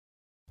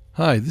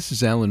Hi, this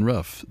is Alan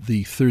Ruff,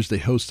 the Thursday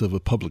host of A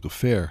Public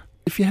Affair.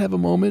 If you have a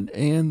moment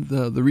and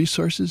the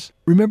resources,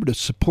 remember to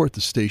support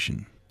the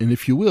station. And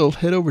if you will,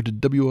 head over to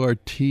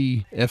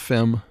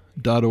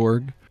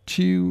WRTFM.org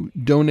to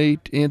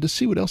donate and to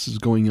see what else is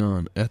going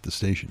on at the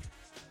station.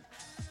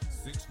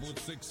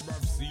 6'6"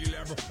 above sea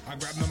level. I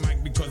grab the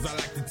mic because I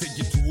like to take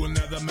you to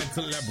another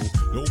mental level.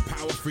 Low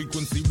power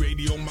frequency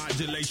radio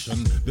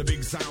modulation. The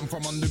big sound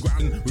from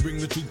underground. We bring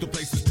the truth to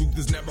places truth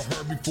is never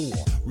heard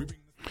before.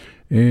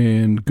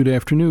 And good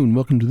afternoon.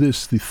 Welcome to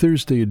this, the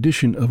Thursday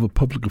edition of A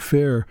Public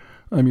Affair.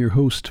 I'm your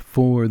host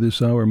for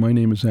this hour. My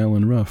name is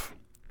Alan Ruff.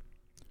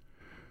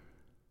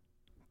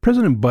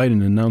 President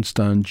Biden announced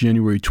on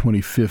January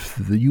 25th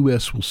that the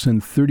U.S. will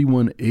send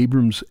 31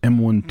 Abrams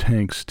M1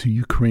 tanks to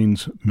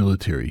Ukraine's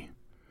military.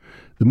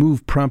 The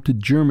move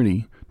prompted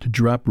Germany to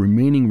drop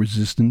remaining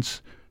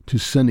resistance to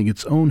sending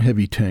its own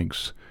heavy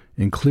tanks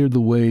and cleared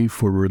the way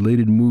for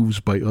related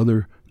moves by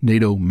other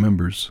NATO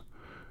members.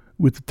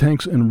 With the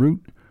tanks en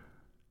route,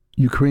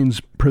 Ukraine's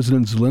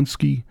President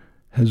Zelensky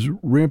has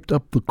ramped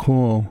up the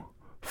call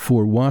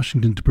for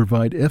Washington to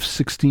provide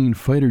F-16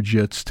 fighter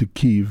jets to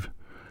Kyiv,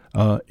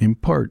 in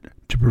part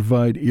to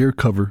provide air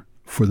cover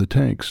for the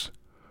tanks.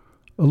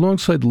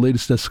 Alongside the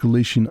latest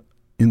escalation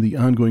in the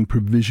ongoing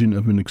provision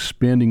of an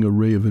expanding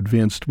array of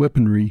advanced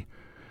weaponry,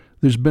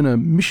 there's been a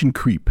mission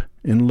creep,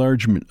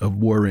 enlargement of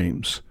war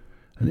aims,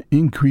 an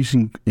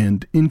increasing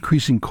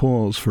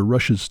calls for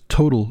Russia's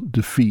total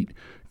defeat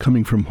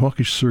coming from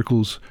hawkish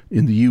circles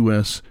in the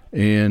U.S.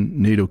 and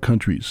NATO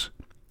countries.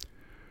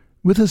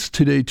 With us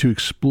today to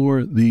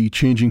explore the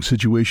changing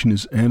situation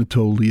is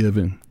Anatol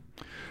Lieven,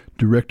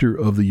 director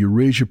of the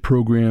Eurasia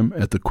program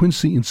at the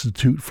Quincy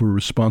Institute for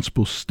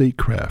Responsible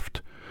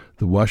Statecraft,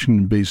 the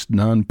Washington-based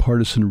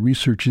nonpartisan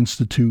research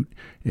institute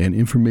and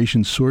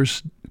information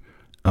source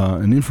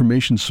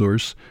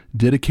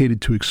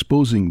dedicated to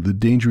exposing the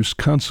dangerous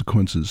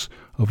consequences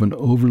of an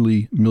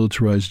overly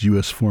militarized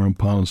U.S. foreign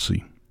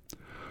policy.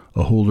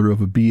 A holder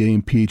of a BA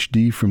and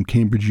PhD from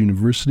Cambridge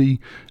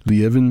University,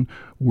 Lieven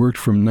worked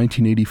from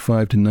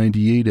 1985 to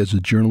 98 as a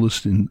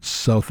journalist in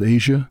South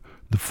Asia,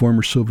 the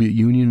former Soviet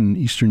Union, and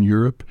Eastern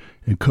Europe,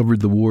 and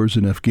covered the wars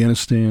in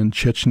Afghanistan,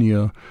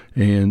 Chechnya,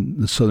 and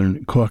the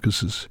Southern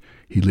Caucasus.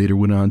 He later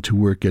went on to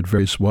work at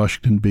various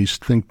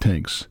Washington-based think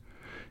tanks.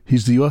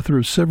 He's the author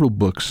of several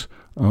books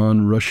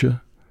on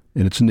Russia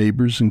and its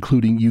neighbors,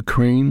 including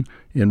Ukraine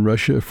and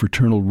Russia, a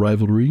Fraternal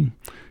Rivalry.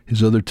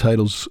 His other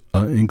titles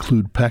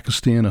include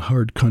Pakistan, a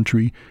Hard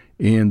Country,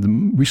 and the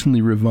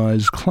recently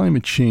revised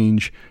Climate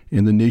Change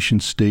and the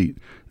Nation State,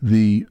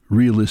 the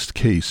Realist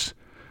Case.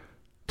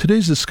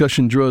 Today's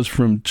discussion draws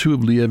from two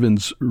of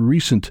Lieven's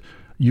recent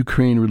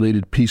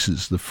Ukraine-related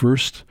pieces. The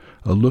first,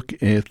 a look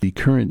at the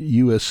current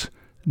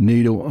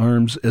U.S.-NATO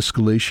arms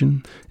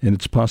escalation and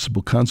its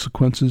possible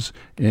consequences,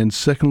 and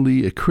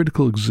secondly, a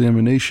critical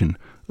examination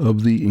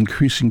of the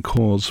increasing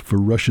calls for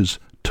Russia's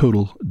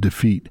total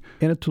defeat.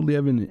 Anatol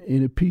Lieven,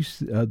 in a piece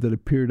that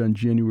appeared on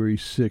January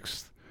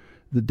 6th,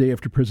 the day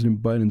after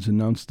President Biden's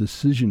announced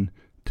decision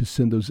to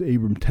send those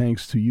Abrams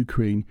tanks to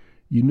Ukraine,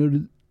 you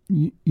noted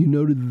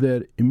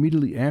that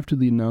immediately after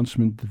the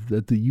announcement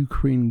that the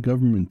Ukraine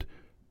government,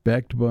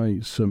 backed by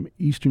some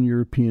Eastern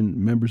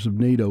European members of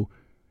NATO,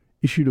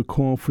 issued a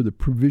call for the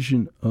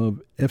provision of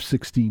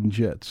F-16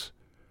 jets.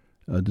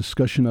 A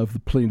discussion of the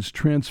plane's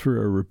transfer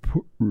are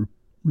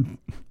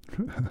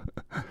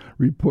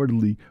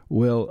reportedly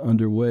well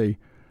underway.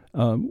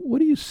 What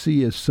do you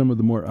see as some of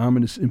the more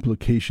ominous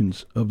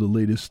implications of the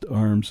latest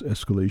arms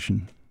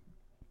escalation?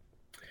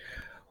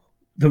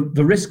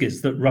 The risk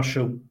is that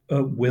Russia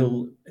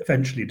will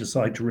eventually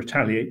decide to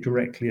retaliate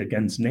directly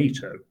against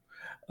NATO.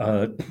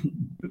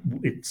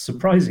 It's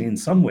surprising in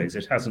some ways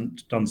it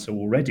hasn't done so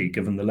already,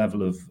 given the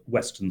level of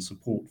Western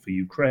support for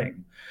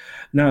Ukraine.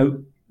 Now,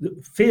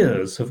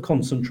 fears have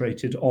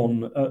concentrated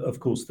on,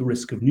 of course, the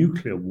risk of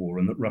nuclear war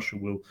and that Russia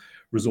will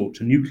resort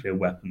to nuclear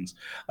weapons.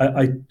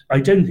 I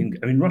don't think,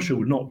 Russia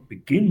would not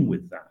begin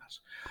with that.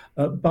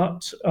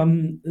 But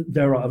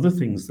there are other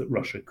things that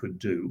Russia could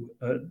do,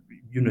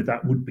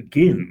 that would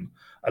begin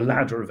a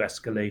ladder of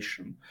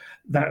escalation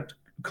that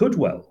could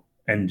well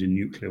end in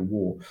nuclear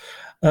war.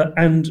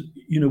 And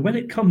when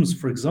it comes,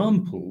 for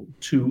example,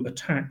 to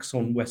attacks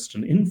on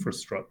Western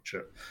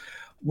infrastructure,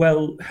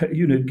 well,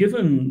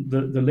 given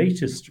the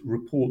latest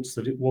reports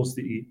that it was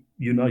the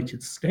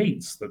United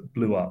States that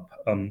blew up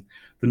the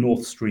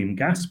Nord Stream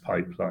gas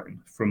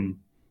pipeline from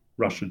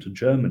Russia to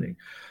Germany,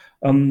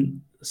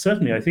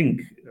 certainly I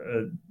think,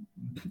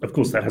 of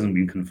course, that hasn't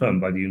been confirmed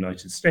by the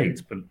United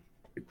States, but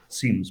it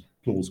seems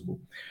plausible.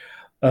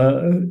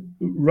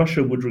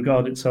 Russia would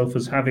regard itself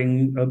as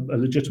having a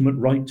legitimate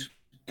right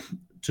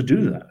to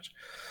do that.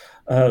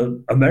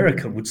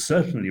 America would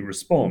certainly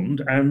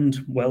respond,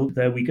 and, well,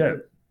 there we go.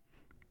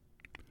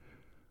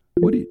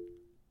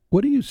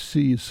 What do you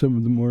see as some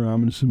of the more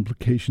ominous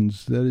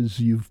implications? That is,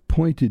 you've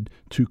pointed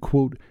to,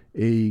 quote,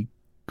 a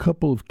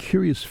couple of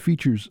curious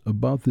features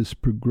about this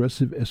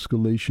progressive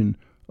escalation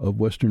of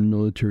Western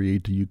military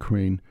aid to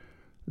Ukraine.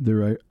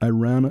 They're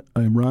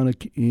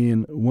ironic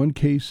in one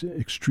case,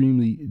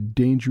 extremely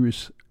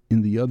dangerous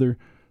in the other.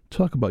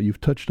 Talk about,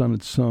 you've touched on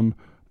it some,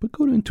 but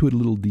go into it a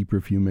little deeper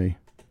if you may.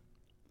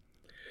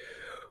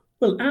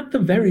 Well, at the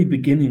very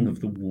beginning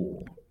of the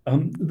war,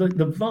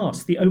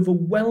 the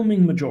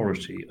overwhelming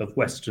majority of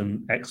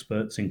Western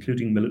experts,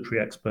 including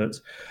military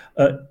experts,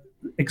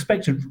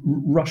 expected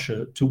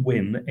Russia to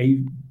win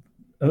a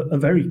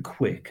very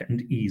quick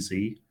and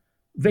easy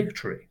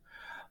victory.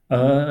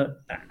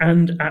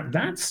 And at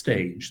that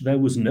stage, there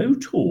was no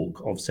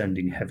talk of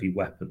sending heavy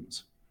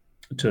weapons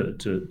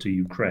to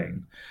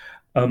Ukraine.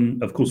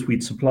 Of course,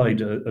 we'd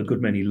supplied a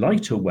good many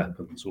lighter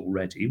weapons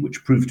already,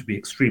 which proved to be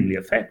extremely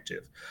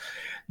effective.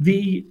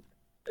 The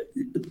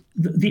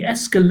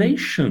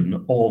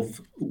escalation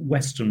of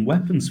Western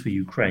weapons for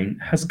Ukraine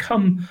has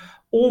come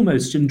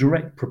almost in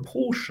direct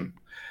proportion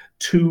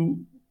to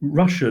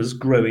Russia's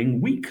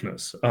growing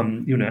weakness,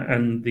 and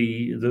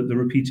the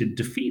repeated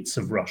defeats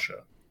of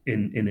Russia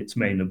in its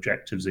main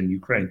objectives in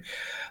Ukraine.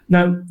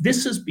 Now,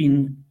 this has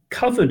been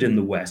covered in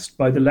the West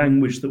by the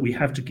language that we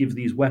have to give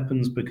these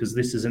weapons because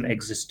this is an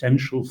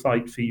existential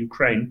fight for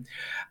Ukraine.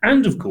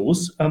 And of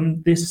course,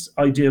 this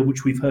idea,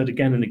 which we've heard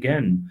again and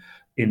again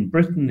in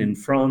Britain, in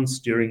France,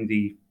 during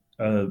the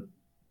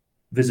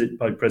visit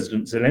by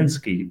President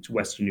Zelensky to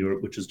Western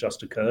Europe, which has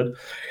just occurred,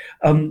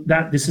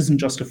 that this isn't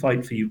just a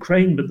fight for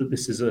Ukraine, but that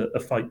this is a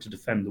fight to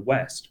defend the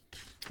West.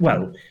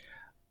 Well,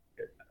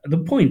 the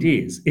point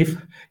is, if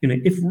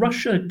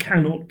Russia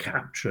cannot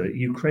capture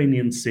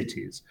Ukrainian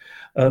cities,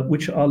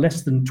 which are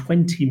less than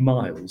 20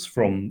 miles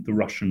from the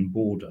Russian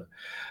border,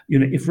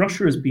 if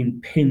Russia has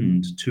been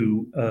pinned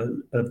to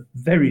a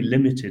very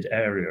limited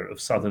area of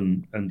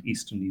southern and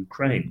eastern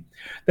Ukraine,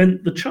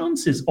 then the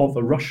chances of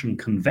a Russian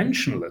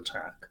conventional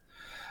attack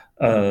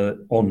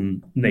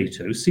on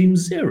NATO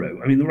seems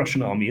zero. I mean, the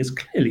Russian army is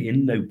clearly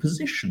in no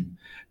position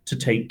to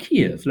take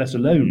Kiev, let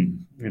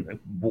alone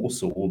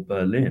Warsaw or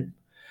Berlin.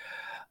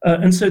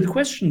 And so the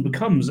question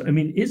becomes,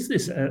 is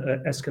this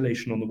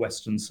escalation on the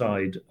Western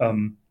side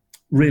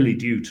really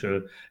due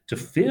to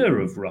fear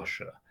of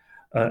Russia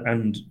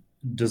and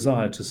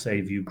desire to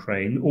save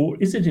Ukraine? Or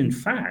is it in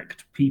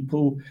fact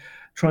people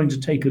trying to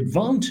take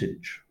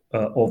advantage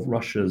of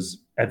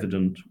Russia's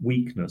evident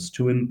weakness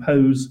to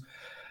impose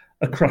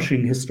a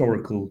crushing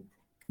historical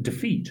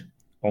defeat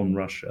on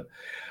Russia?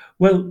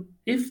 Well,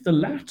 if the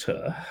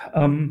latter,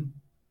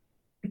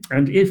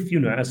 and if,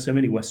 as so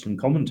many Western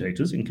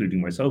commentators,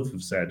 including myself,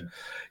 have said,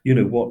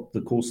 what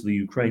the course of the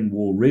Ukraine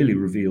war really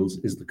reveals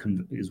is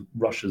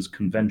Russia's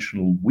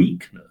conventional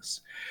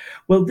weakness.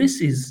 Well,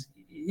 this is,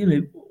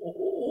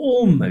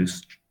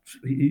 almost,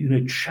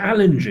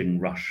 challenging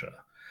Russia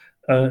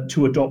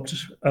to adopt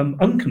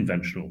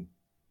unconventional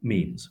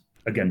means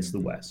against the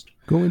West,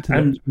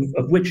 and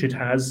of which it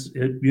has,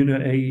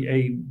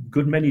 a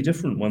good many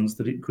different ones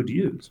that it could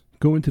use.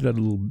 Go into that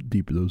a little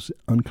deeper, those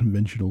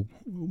unconventional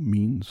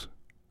means.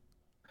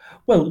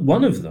 Well,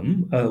 one of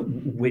them,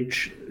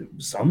 which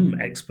some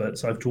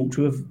experts I've talked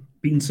to have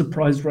been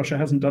surprised Russia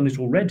hasn't done it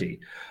already,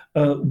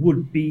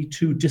 would be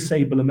to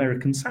disable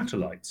American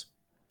satellites,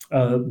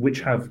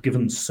 which have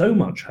given so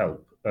much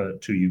help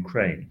to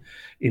Ukraine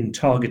in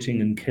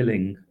targeting and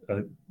killing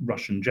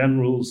Russian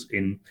generals,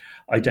 in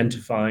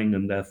identifying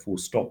and therefore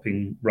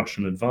stopping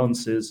Russian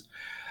advances.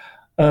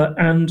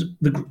 And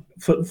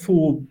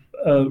for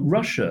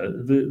Russia,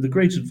 the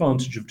great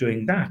advantage of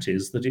doing that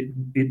is that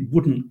it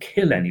wouldn't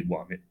kill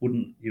anyone.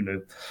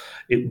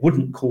 It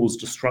wouldn't cause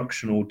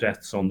destruction or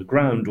deaths on the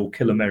ground or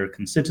kill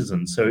American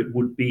citizens. So it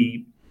would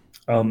be,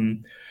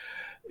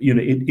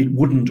 it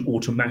wouldn't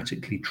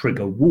automatically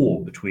trigger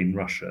war between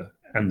Russia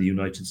and the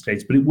United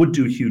States, but it would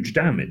do huge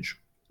damage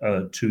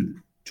to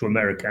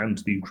America and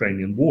to the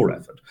Ukrainian war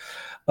effort.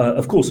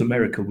 Of course,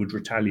 America would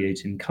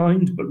retaliate in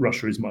kind, but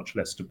Russia is much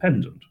less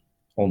dependent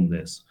on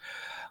this.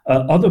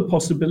 Other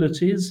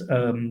possibilities,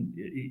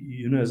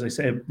 as I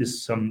say,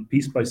 this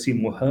piece by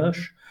Seymour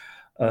Hersh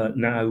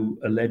now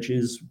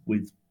alleges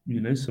with,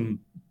 some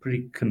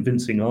pretty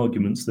convincing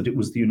arguments that it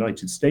was the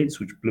United States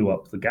which blew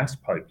up the gas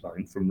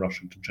pipeline from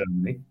Russia to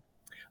Germany.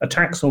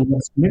 Attacks on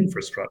Western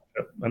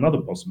infrastructure, another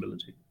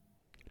possibility.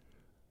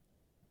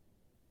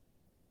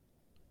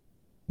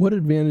 What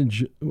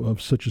advantage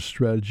of such a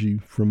strategy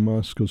from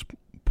Moscow's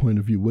point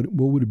of view? What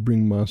would it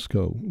bring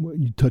Moscow?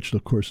 You touched,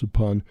 of course,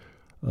 upon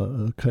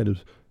a kind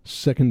of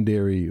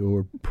secondary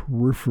or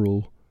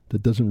peripheral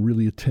that doesn't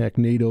really attack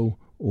NATO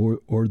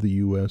or the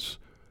U.S.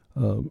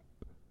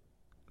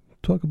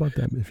 Talk about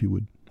that, if you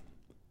would.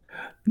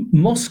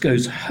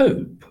 Moscow's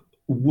hope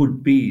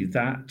would be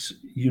that,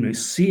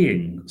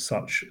 seeing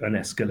such an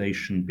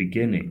escalation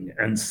beginning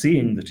and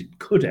seeing that it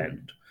could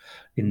end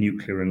in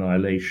nuclear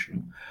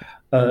annihilation,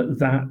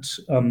 that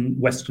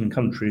Western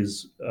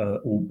countries,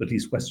 or at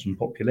least Western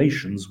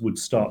populations, would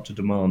start to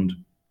demand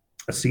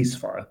a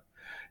ceasefire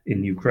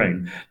in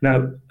Ukraine.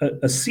 Now,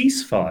 a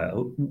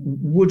ceasefire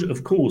would,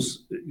 of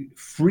course,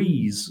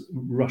 freeze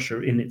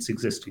Russia in its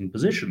existing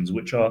positions,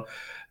 which are,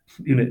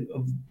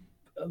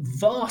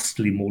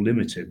 vastly more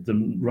limited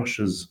than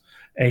Russia's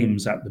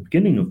aims at the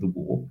beginning of the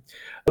war.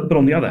 But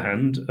on the other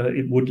hand,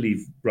 it would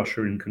leave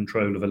Russia in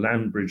control of a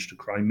land bridge to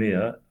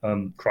Crimea,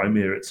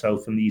 Crimea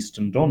itself, and the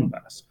eastern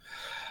Donbass.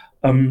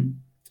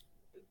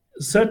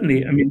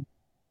 Certainly, I mean,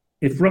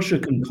 if Russia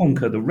can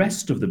conquer the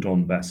rest of the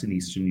Donbass in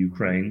eastern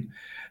Ukraine,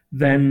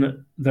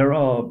 then there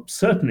are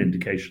certain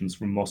indications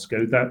from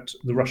Moscow that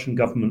the Russian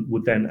government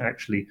would then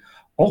actually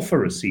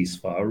offer a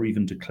ceasefire or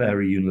even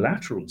declare a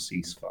unilateral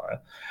ceasefire,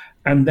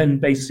 and then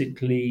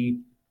basically,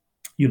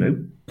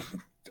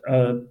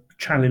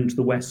 challenge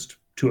the West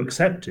to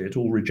accept it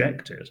or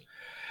reject it.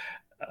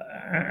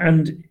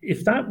 And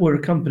if that were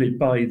accompanied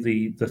by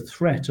the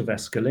threat of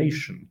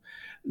escalation,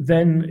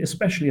 then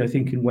especially I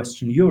think in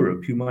Western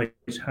Europe, you might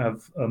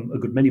have a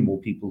good many more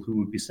people who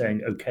would be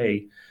saying,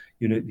 okay,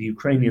 the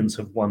Ukrainians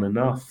have won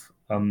enough.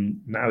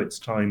 Now it's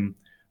time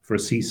for a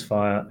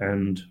ceasefire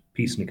and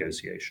peace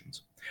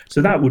negotiations.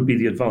 So that would be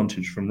the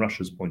advantage from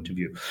Russia's point of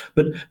view.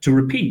 But to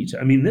repeat,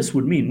 I mean, this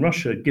would mean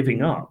Russia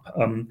giving up,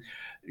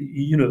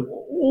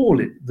 all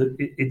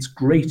its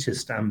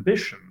greatest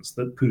ambitions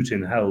that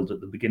Putin held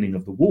at the beginning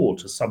of the war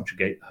to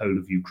subjugate the whole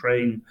of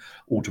Ukraine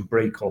or to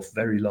break off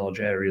very large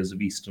areas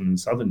of eastern and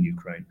southern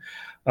Ukraine.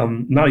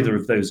 Neither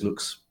of those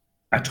looks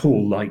at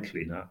all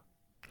likely now.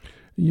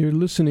 You're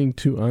listening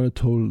to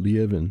Anatol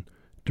Lieven,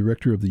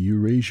 director of the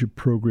Eurasia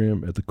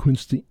program at the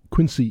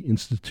Quincy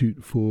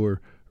Institute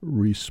for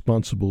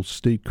Responsible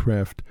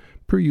Statecraft.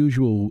 Per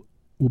usual,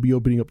 we'll be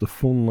opening up the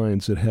phone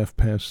lines at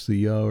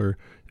hour.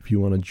 If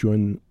you want to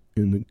join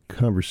in the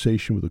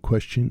conversation with a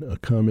question, a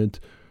comment,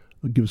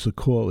 give us a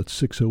call at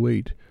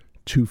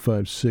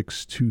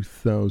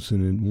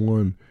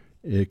 608-256-2001,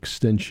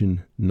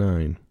 extension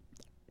 9.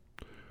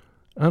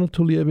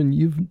 Anatol Lieven,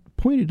 you've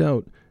pointed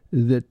out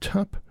that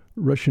top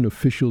Russian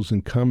officials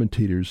and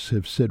commentators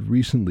have said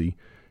recently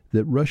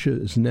that Russia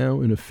is now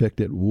in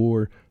effect at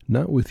war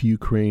not with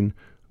Ukraine,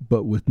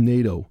 but with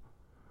NATO,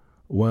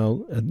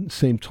 while at the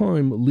same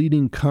time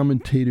leading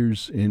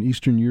commentators and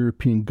Eastern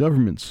European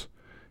governments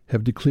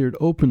have declared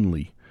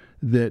openly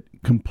that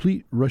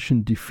complete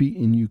Russian defeat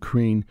in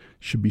Ukraine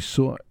should be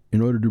sought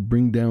in order to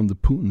bring down the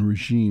Putin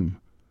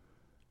regime.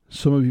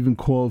 Some have even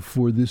called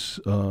for this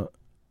to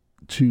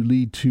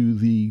lead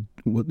to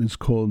what is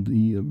called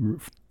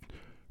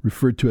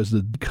referred to as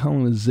the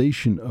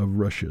decolonization of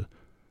Russia,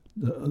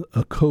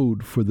 a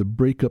code for the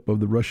breakup of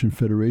the Russian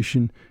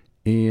Federation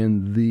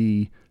and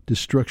the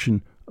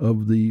destruction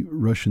of the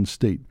Russian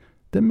state.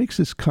 That makes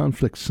this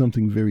conflict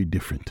something very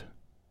different.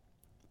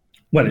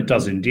 Well, it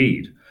does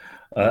indeed.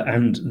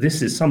 And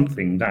this is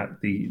something that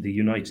the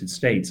United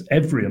States,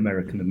 every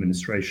American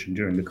administration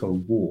during the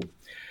Cold War,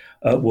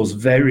 was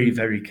very,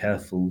 very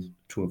careful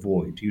to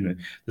avoid.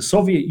 The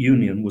Soviet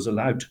Union was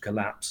allowed to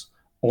collapse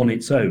on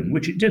its own,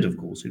 which it did, of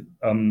course. It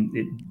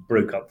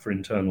broke up for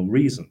internal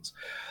reasons.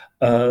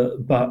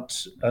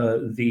 But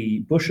the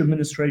Bush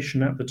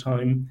administration at the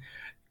time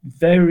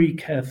very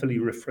carefully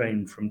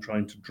refrained from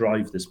trying to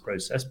drive this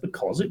process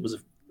because it was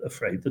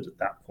afraid that at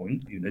that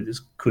point, this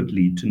could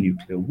lead to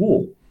nuclear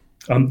war.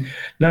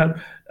 Now,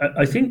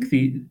 I think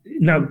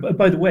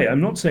by the way,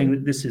 I'm not saying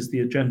that this is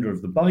the agenda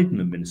of the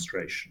Biden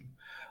administration.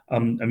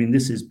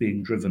 This is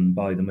being driven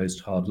by the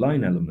most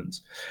hardline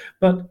elements.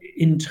 But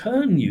in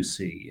turn, you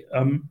see,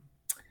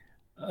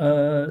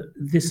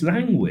 this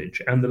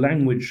language and the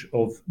language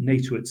of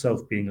NATO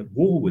itself being at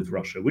war with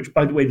Russia, which,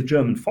 by the way, the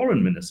German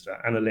foreign minister,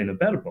 Annalena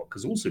Baerbock,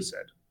 has also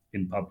said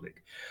in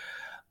public,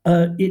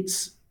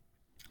 it's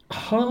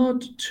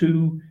hard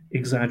to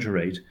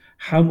exaggerate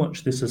how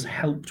much this has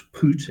helped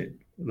Putin,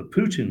 the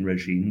Putin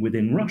regime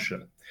within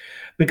Russia.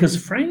 Because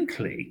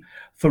frankly,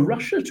 for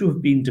Russia to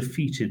have been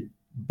defeated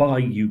by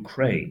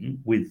Ukraine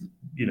with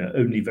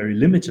only very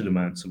limited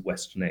amounts of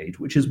Western aid,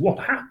 which is what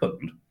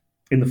happened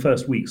in the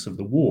first weeks of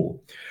the war,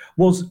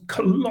 was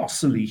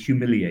colossally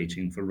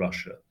humiliating for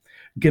Russia,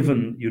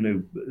 given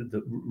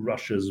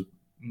Russia's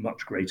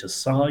much greater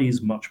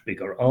size, much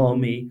bigger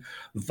army,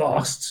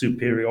 vast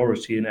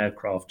superiority in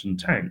aircraft and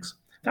tanks.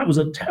 That was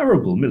a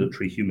terrible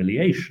military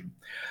humiliation.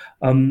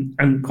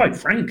 And quite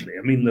frankly,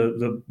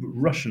 the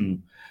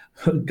Russian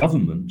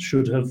government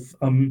should have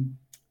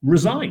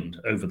resigned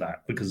over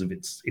that because of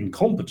its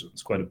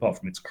incompetence, quite apart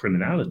from its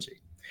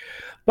criminality.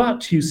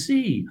 But you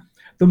see,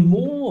 the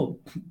more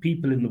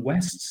people in the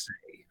West say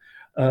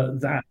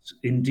that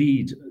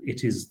indeed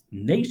it is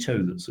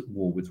NATO that's at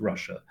war with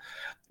Russia,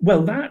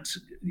 well, that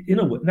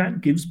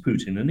gives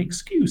Putin an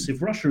excuse.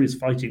 If Russia is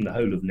fighting the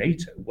whole of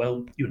NATO,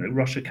 well,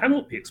 Russia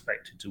cannot be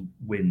expected to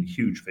win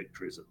huge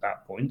victories at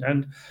that point.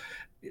 And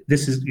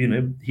this is,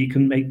 he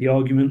can make the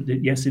argument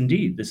that, yes,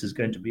 indeed, this is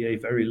going to be a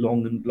very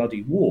long and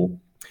bloody war.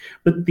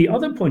 But the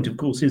other point, of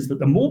course, is that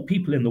the more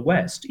people in the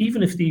West,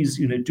 even if these,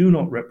 do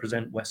not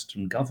represent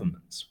Western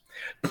governments,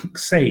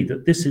 say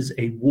that this is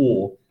a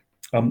war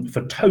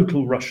for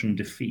total Russian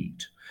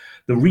defeat,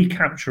 the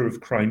recapture of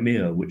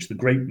Crimea, which the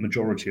great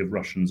majority of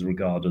Russians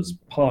regard as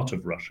part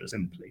of Russia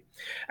simply,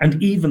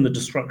 and even the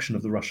destruction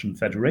of the Russian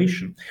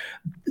Federation.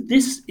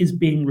 This is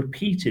being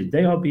repeated.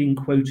 They are being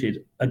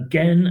quoted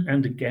again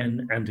and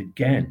again and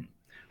again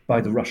by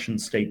the Russian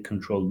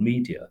state-controlled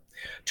media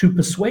to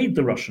persuade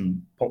the Russian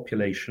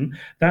population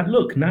that,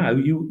 look, now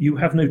you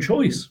have no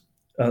choice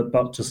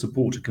but to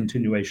support a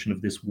continuation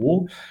of this war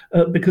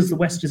because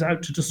the West is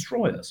out to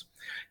destroy us.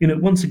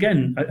 Once again,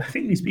 I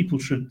think these people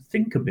should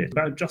think a bit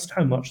about just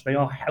how much they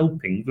are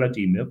helping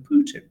Vladimir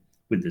Putin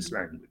with this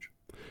language.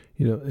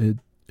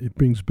 It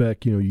brings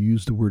back, you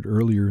used the word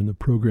earlier in the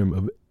program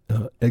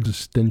of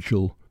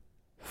existential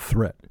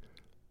threat.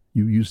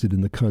 You used it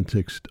in the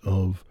context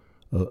of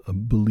a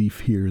belief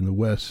here in the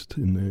West,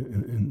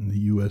 in the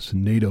U.S.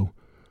 and NATO,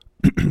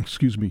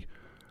 excuse me,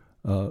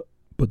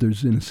 but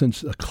there's, in a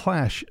sense, a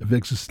clash of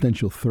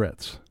existential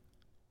threats.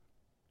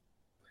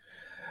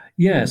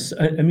 Yes,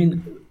 I mean,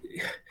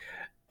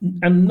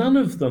 and none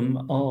of them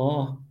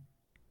are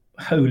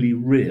wholly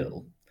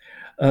real.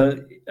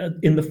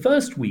 In the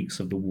first weeks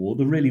of the war,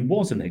 there really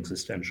was an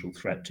existential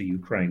threat to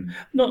Ukraine,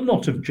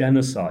 not of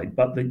genocide,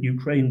 but that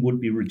Ukraine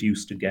would be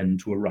reduced again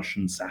to a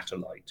Russian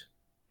satellite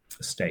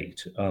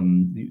state,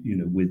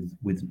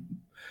 with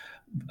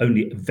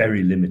only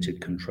very limited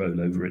control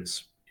over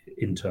its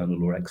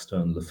internal or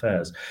external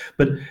affairs.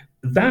 But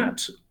that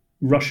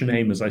Russian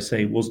aim, as I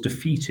say, was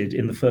defeated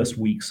in the first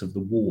weeks of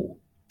the war.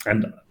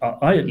 And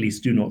I at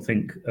least do not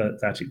think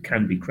that it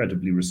can be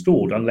credibly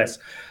restored unless,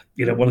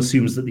 one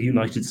assumes that the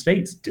United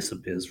States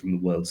disappears from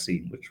the world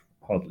scene, which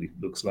hardly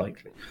looks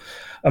likely.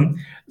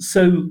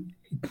 So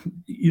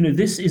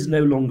this is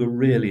no longer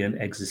really an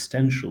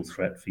existential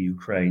threat for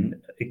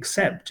Ukraine,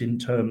 except in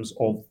terms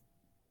of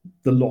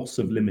the loss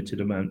of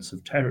limited amounts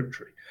of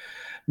territory.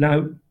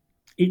 Now,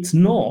 it's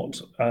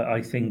not,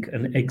 I think,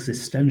 an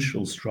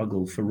existential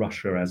struggle for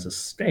Russia as a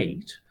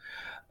state,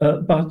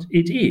 but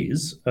it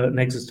is an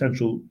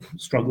existential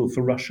struggle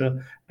for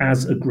Russia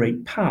as a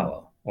great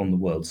power on the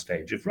world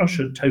stage. If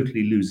Russia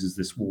totally loses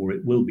this war,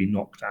 it will be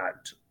knocked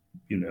out,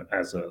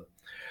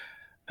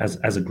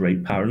 as a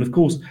great power. And of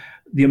course,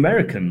 the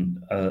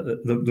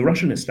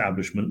Russian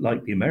establishment,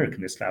 like the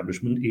American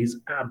establishment, is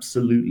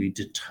absolutely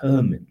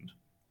determined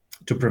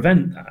to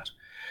prevent that.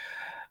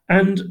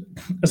 And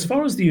as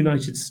far as the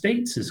United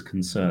States is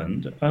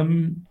concerned,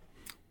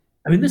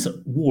 this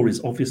war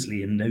is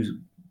obviously in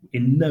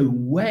no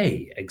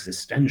way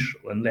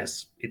existential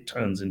unless it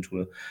turns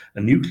into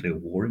a nuclear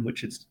war, in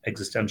which it's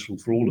existential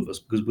for all of us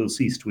because we'll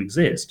cease to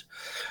exist.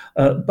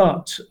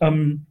 But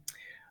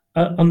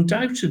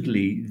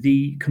undoubtedly,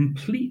 the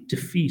complete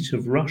defeat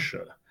of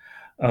Russia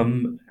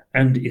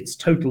and its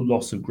total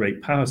loss of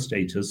great power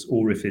status,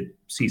 or if it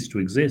ceased to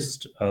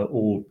exist,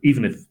 or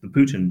even if the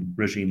Putin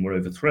regime were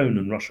overthrown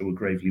and Russia were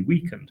gravely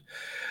weakened,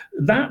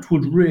 that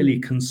would really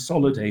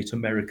consolidate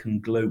American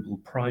global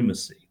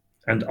primacy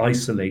and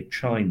isolate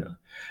China.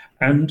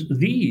 And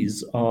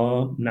these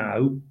are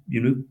now,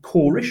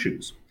 core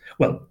issues.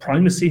 Well,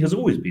 primacy has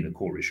always been a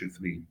core issue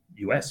for the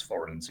US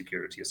foreign and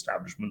security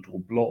establishment, or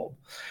blob.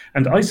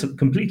 And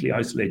completely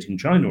isolating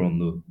China on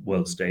the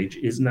world stage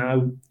is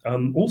now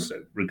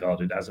also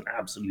regarded as an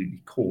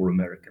absolutely core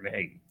American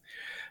aim.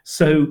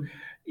 So,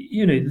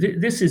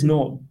 this is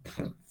not,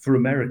 for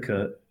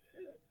America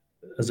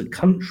as a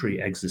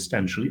country,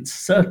 existential. It's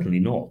certainly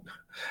not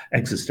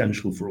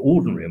existential for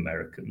ordinary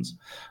Americans.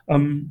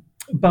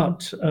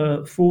 But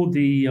for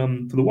the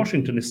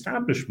Washington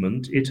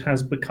establishment, it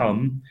has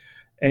become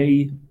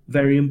a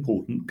very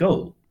important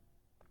goal.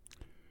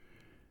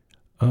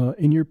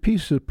 In your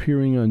piece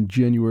appearing on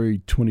January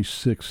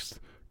 26th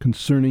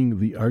concerning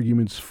the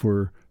arguments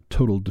for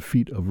total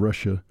defeat of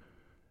Russia,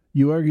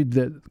 you argued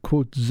that,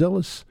 quote,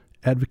 zealous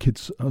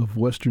advocates of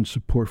Western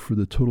support for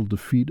the total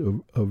defeat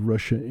of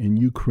Russia in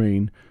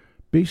Ukraine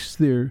base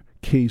their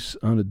case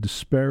on a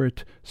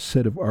disparate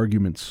set of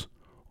arguments,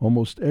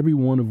 almost every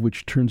one of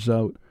which turns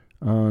out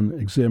on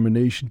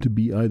examination to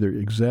be either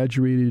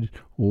exaggerated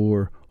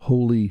or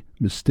wholly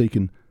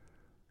mistaken.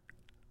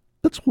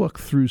 Let's walk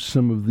through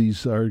some of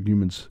these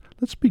arguments.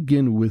 Let's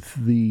begin with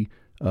the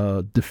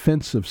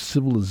defense of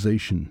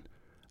civilization,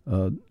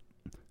 or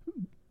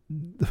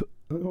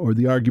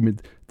the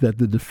argument that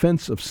the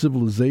defense of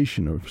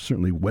civilization, or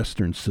certainly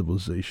Western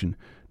civilization,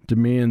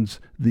 demands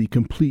the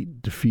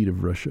complete defeat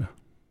of Russia.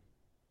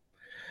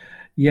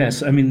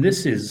 Yes,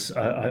 this is,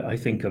 I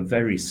think, a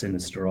very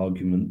sinister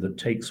argument that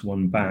takes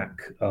one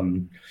back,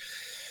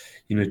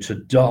 to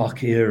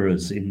dark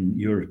eras in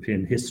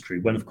European history,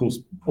 when, of course,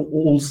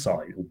 both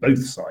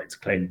sides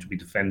claim to be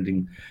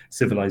defending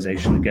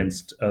civilization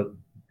against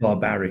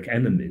barbaric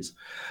enemies.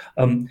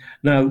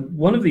 Now,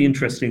 one of the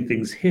interesting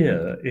things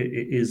here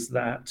is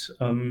that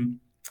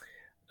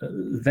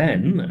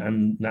then,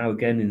 and now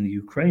again in the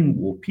Ukraine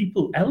war,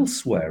 people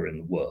elsewhere in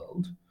the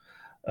world,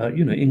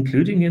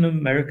 including in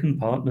American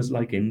partners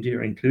like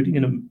India, including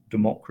in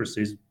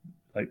democracies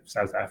like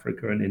South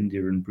Africa and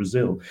India and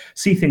Brazil,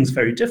 see things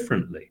very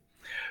differently.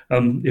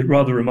 It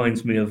rather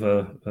reminds me of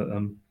a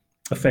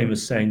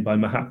famous saying by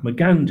Mahatma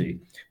Gandhi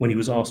when he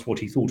was asked what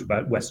he thought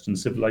about Western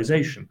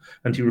civilization,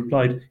 and he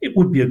replied, "It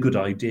would be a good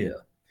idea."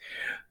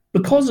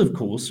 Because, of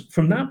course,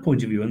 from that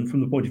point of view and from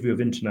the point of view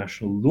of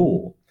international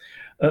law,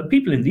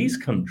 people in these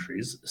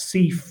countries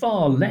see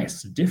far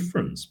less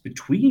difference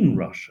between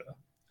Russia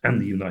and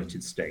the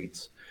United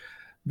States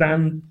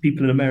than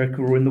people in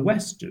America or in the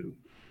West do.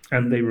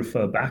 And they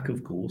refer back,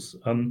 of course,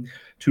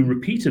 to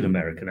repeated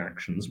American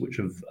actions, which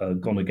have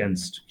gone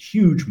against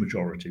huge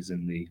majorities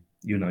in the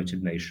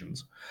United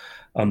Nations.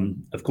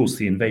 Of course,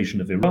 the invasion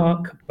of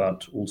Iraq,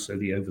 but also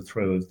the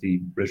overthrow of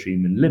the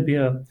regime in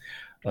Libya,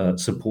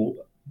 support,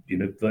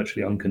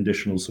 virtually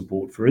unconditional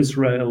support for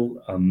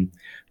Israel,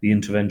 the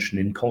intervention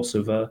in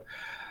Kosovo.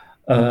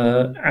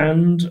 Now,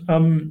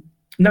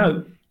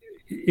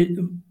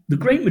 the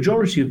great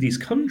majority of these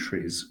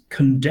countries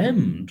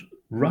condemned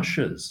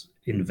Russia's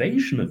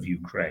invasion of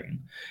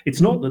Ukraine.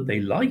 It's not that they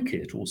like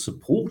it or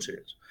support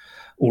it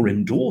or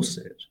endorse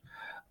it.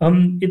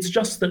 It's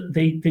just that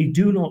they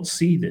do not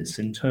see this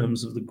in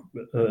terms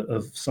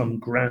of some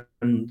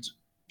grand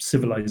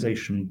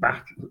civilizational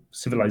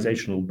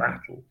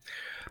battle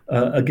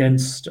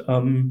against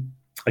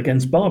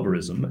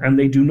barbarism, and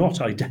they do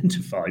not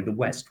identify the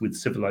West with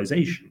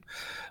civilization,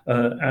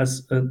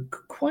 as a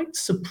quite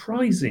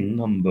surprising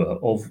number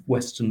of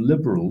Western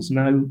liberals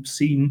now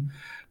seem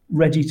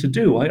ready to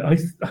do.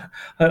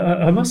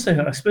 I must say,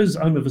 I suppose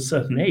I'm of a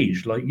certain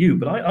age like you,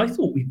 but I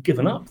thought we'd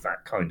given up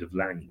that kind of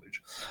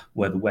language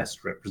where the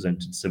West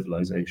represented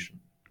civilization.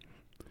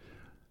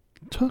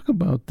 Talk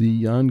about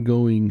the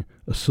ongoing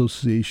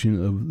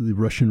association of the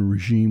Russian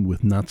regime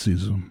with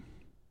Nazism.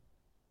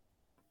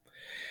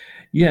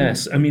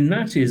 Yes, I mean,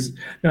 that is...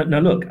 Now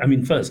look, I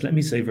mean, first, let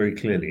me say very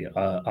clearly,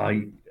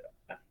 I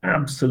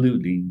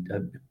absolutely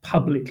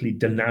publicly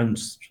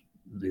denounced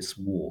this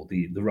war,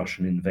 the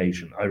Russian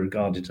invasion. I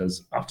regard it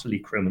as utterly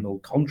criminal,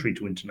 contrary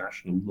to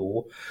international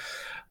law,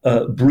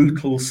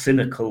 brutal,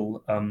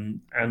 cynical,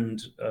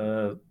 and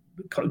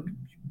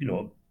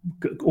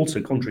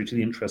also contrary to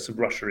the interests of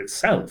Russia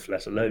itself,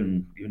 let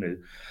alone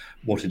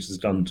what it has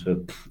done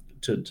to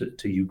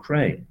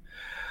Ukraine.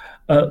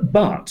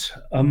 But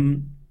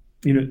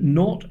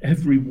not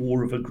every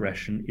war of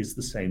aggression is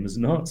the same as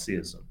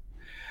Nazism,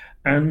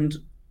 and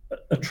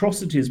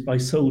atrocities by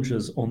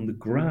soldiers on the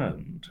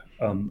ground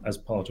as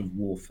part of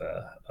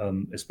warfare,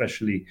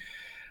 especially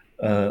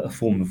a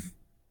form of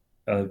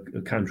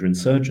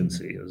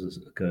counterinsurgency, as has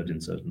occurred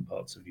in certain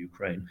parts of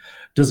Ukraine,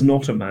 does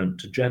not amount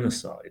to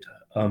genocide.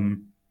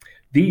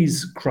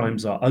 These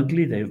crimes are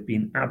ugly. They have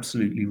been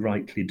absolutely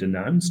rightly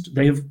denounced.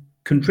 They have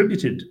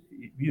contributed,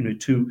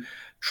 to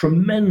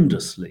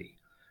tremendously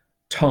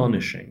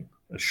tarnishing,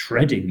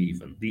 shredding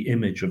even, the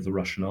image of the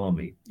Russian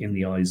army in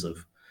the eyes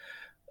of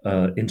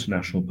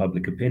international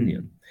public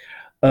opinion.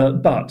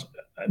 But,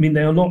 I mean,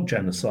 they are not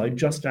genocide,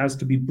 just as,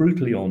 to be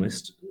brutally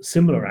honest,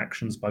 similar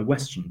actions by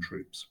Western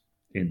troops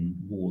in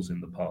wars in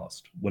the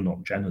past were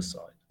not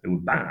genocide. They were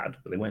bad,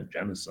 but they weren't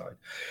genocide.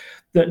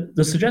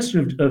 The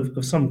suggestion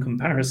of some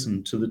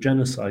comparison to the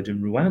genocide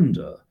in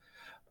Rwanda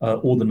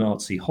or the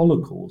Nazi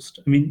Holocaust,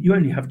 I mean, you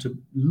only have to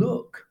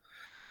look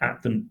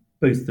at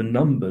both the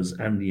numbers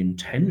and the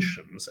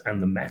intentions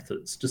and the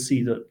methods to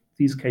see that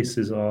these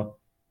cases are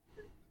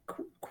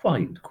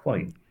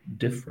quite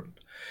different.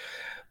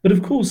 But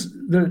of course,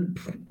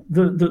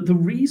 the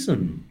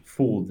reason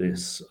for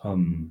this,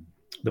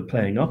 the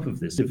playing up of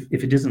this,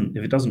 if it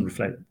doesn't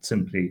reflect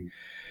simply,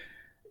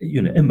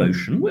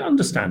 emotion, well,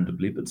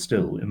 understandably, but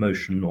still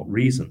emotion, not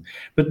reason.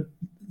 But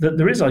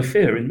there is, I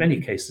fear, in many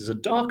cases, a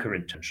darker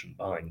intention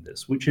behind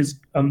this, which is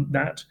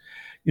that,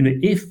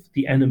 if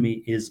the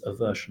enemy is a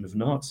version of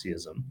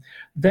Nazism,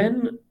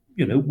 then,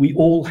 we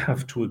all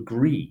have to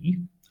agree,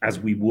 as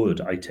we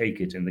would, I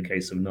take it, in the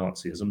case of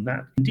Nazism,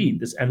 that indeed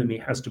this enemy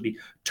has to be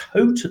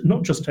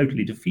not just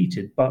totally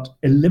defeated, but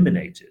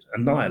eliminated,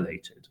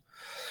 annihilated.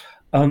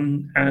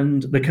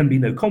 And there can be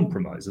no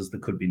compromise, as there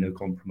could be no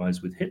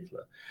compromise with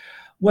Hitler.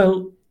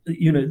 Well,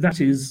 that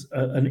is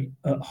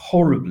a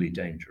horribly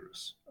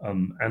dangerous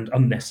and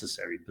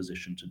unnecessary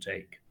position to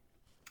take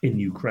in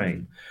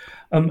Ukraine.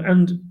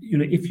 And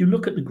if you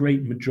look at the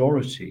great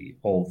majority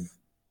of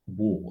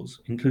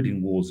wars,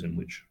 including wars in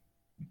which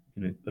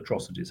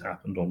atrocities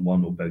happened on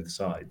one or both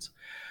sides,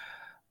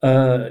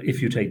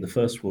 if you take the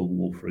First World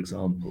War, for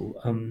example,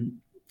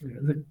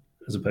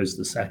 as opposed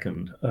to the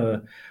Second,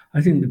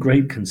 I think the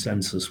great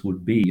consensus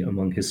would be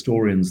among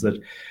historians that,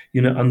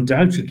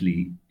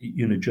 undoubtedly,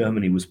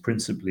 Germany was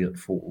principally at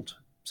fault,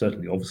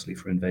 certainly, obviously,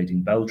 for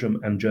invading Belgium,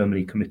 and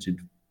Germany committed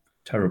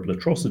terrible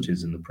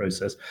atrocities in the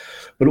process.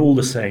 But all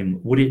the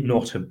same, would it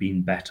not have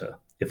been better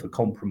if a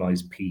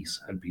compromise peace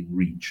had been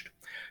reached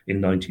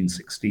in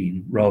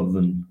 1916, rather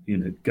than,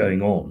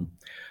 going on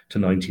to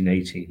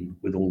 1918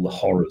 with all the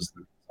horrors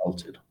that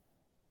resulted?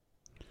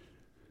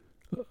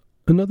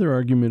 Another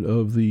argument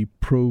of the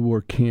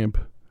pro-war camp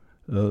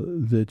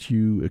that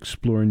you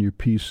explore in your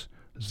piece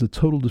is the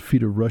total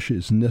defeat of Russia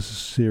is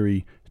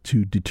necessary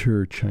to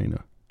deter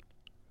China.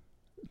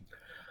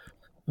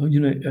 Well,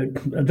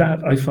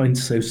 that I find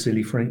so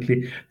silly,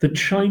 frankly. The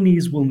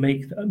Chinese will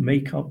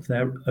make up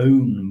their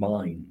own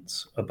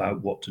minds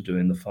about what to do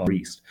in the Far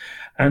East,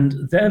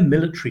 and their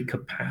military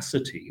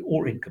capacity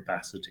or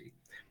incapacity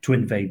to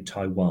invade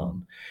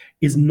Taiwan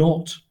is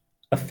not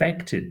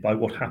affected by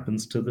what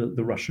happens to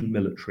the Russian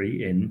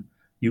military in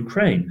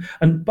Ukraine.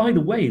 And by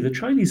the way, the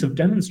Chinese have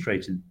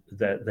demonstrated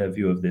their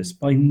view of this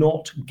by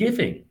not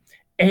giving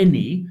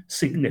any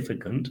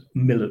significant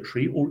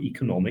military or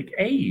economic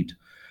aid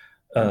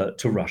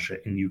to Russia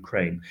in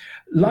Ukraine.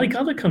 Like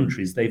other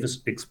countries, they've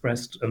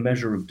expressed a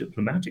measure of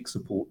diplomatic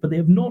support, but they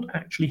have not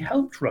actually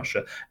helped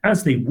Russia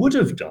as they would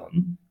have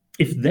done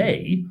if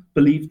they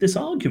believed this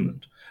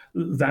argument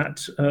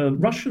that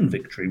Russian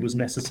victory was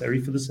necessary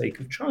for the sake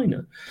of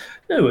China.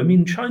 No, I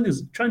mean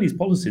Chinese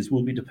policies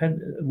will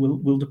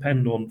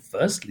depend on,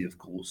 firstly, of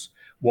course,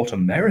 what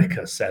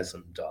America says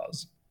and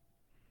does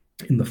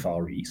in the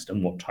Far East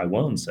and what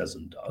Taiwan says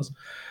and does,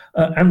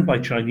 and by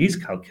Chinese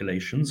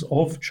calculations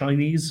of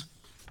Chinese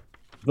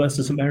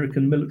versus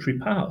American military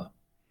power.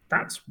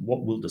 That's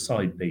what will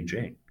decide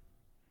Beijing.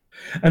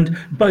 And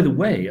by the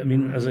way, I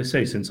mean, as I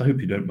say, since I hope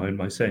you don't mind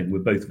my saying we're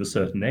both of a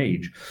certain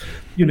age,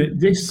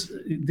 this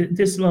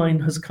line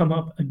has come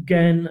up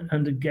again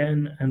and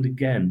again and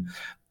again.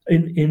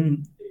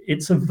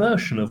 It's a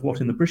version of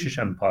what in the British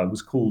Empire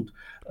was called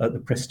the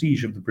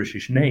prestige of the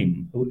British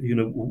name,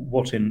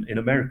 what in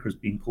America has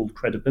been called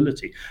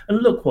credibility.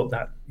 And look what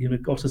that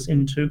got us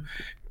into.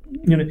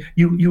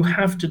 You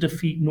have to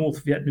defeat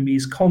North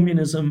Vietnamese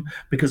communism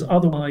because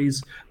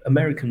otherwise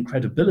American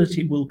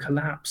credibility will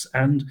collapse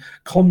and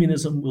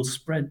communism will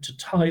spread to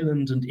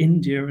Thailand and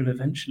India and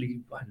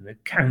eventually,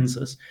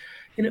 Kansas.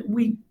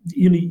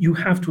 You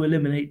have to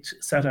eliminate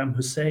Saddam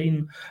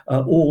Hussein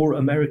or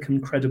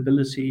American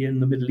credibility in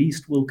the Middle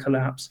East will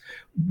collapse.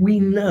 We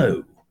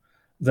know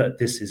that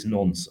this is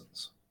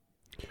nonsense.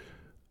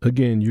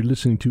 Again, you're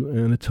listening to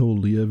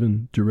Anatol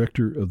Lieven,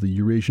 Director of the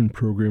Eurasian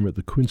Program at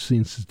the Quincy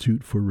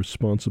Institute for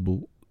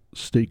Responsible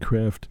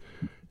Statecraft.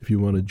 If you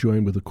want to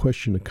join with a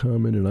question, a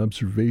comment, an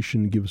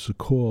observation, give us a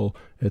call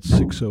at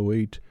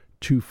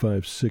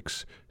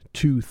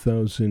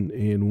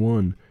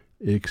 608-256-2001,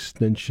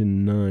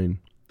 extension 9.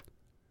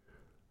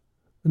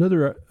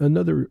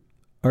 Another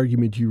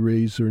argument you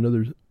raise, or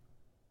another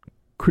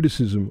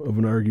criticism of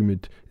an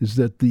argument, is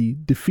that the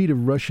defeat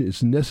of Russia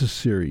is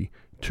necessary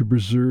to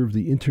preserve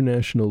the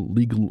international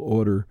legal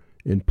order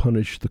and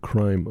punish the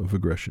crime of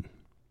aggression.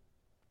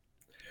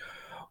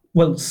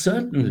 Well,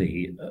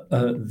 certainly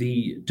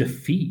the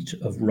defeat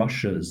of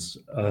Russia's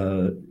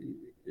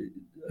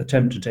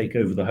attempt to take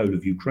over the whole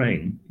of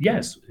Ukraine,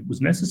 yes, it was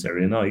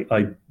necessary, and I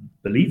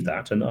believe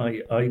that, and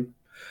I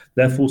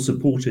therefore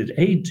supported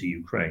aid to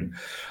Ukraine.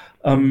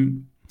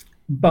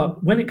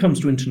 But when it comes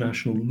to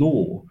international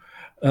law,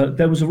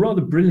 there was a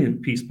rather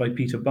brilliant piece by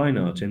Peter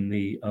Beinart in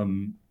the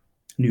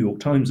New York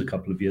Times a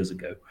couple of years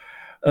ago,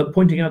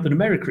 pointing out that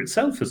America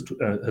itself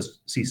has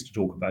ceased to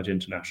talk about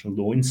international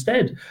law.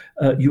 Instead,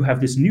 you have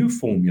this new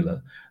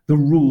formula, the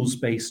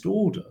rules-based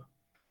order.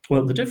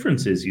 Well, the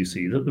difference is, you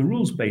see, that the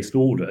rules-based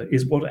order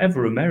is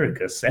whatever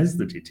America says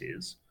that it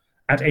is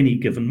at any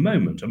given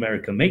moment.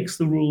 America makes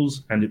the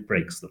rules and it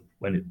breaks them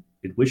when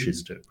it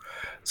wishes to,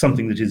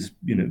 something that is,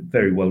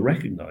 very well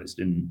recognized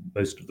in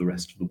most of the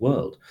rest of the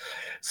world.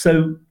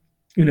 So,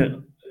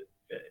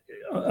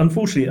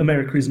 unfortunately,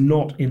 America is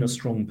not in a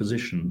strong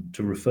position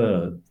to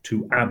refer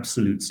to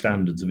absolute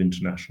standards of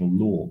international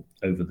law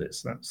over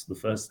this. That's the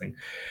first thing.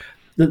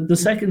 The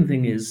second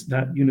thing is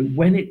that,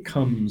 when it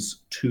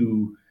comes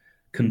to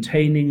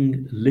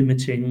containing,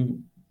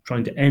 limiting,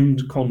 trying to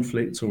end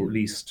conflicts or at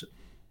least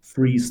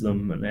freeze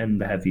them and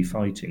end the heavy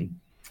fighting,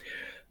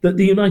 that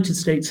the United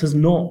States has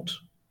not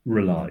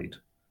relied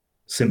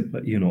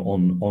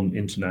on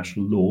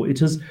international law. It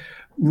has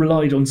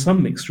relied on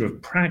some mixture of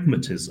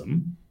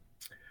pragmatism,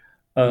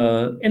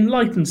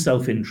 enlightened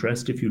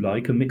self-interest, if you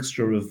like, a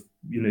mixture of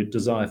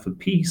desire for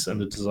peace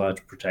and a desire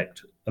to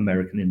protect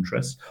American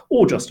interests,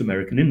 or just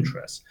American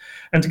interests.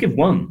 And to give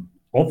one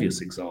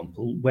obvious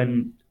example,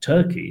 when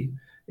Turkey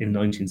in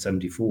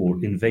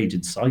 1974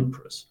 invaded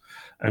Cyprus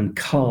and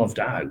carved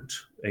out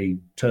a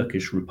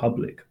Turkish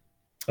republic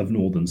of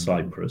northern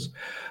Cyprus,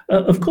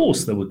 of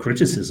course there were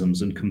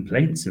criticisms and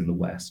complaints in the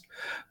West,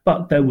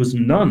 but there was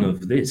none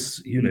of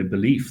this,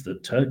 belief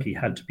that Turkey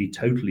had to be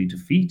totally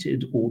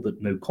defeated or that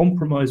no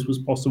compromise was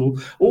possible,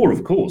 or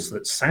of course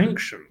that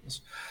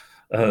sanctions,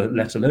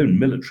 let alone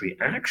military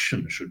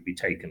action, should be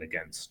taken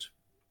against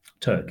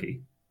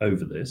Turkey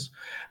over this.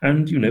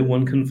 And,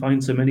 one can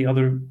find so many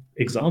other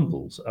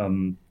examples.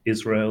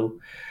 Israel,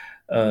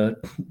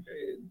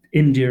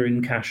 India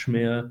in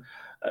Kashmir.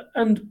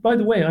 And by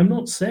the way, I'm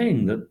not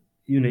saying that,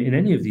 in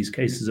any of these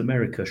cases,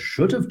 America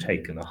should have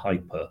taken a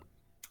hyper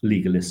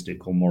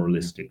legalistic or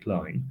moralistic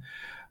line,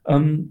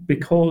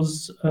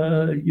 because,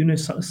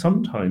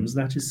 sometimes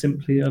that is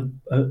simply a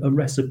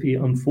recipe,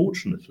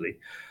 unfortunately,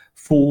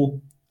 for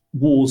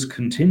wars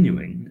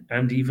continuing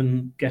and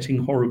even getting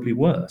horribly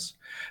worse.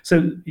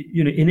 So,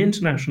 in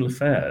international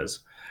affairs,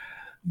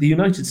 the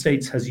United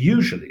States has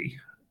usually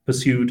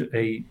pursued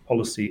a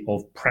policy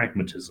of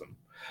pragmatism,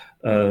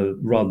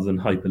 rather than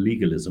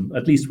hyper-legalism,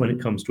 at least when it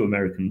comes to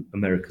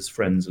America's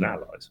friends and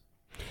allies.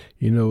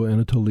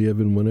 Anatol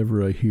Lieven,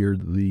 whenever I hear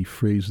the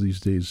phrase these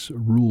days,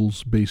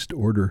 rules-based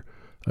order,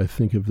 I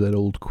think of that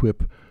old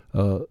quip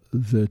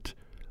that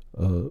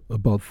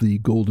about the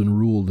golden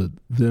rule, that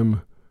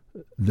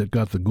that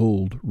got the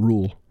gold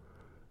rule.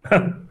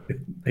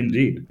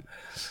 Indeed.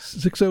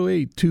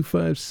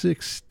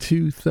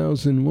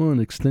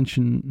 608-256-2001,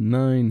 extension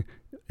 9,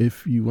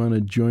 if you want to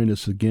join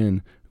us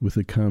again with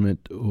a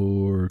comment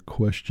or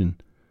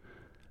question.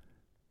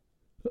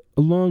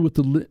 Along with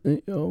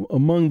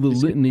among the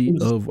litany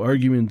of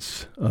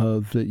arguments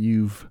that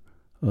you've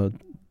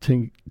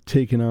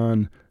taken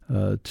on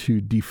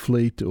to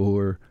deflate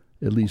or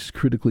at least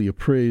critically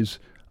appraise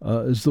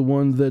is the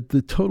one that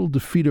the total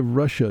defeat of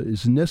Russia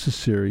is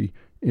necessary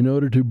in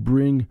order to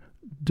bring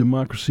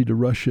democracy to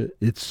Russia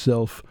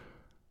itself.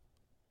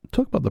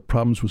 Talk about the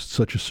problems with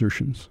such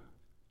assertions.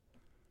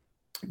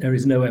 There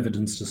is no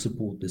evidence to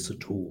support this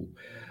at all.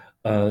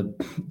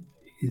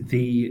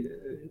 The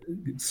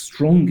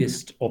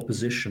strongest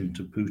opposition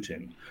to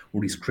Putin, or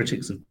at least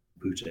critics of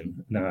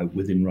Putin now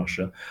within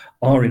Russia,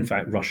 are in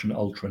fact Russian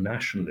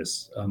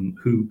ultra-nationalists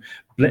who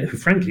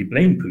frankly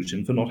blame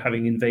Putin for not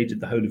having invaded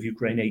the whole of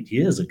Ukraine 8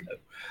 years ago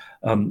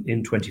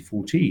in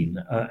 2014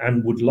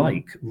 and would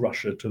like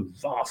Russia to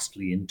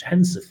vastly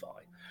intensify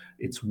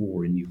its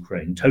war in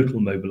Ukraine, total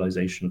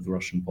mobilization of the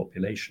Russian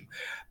population.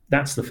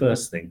 That's the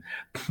first thing.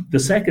 The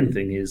second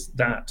thing is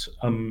that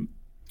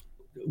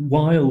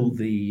while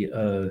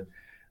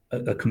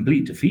a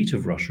complete defeat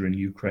of Russia in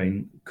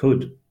Ukraine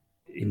could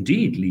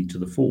indeed lead to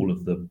the fall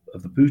of the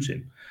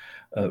Putin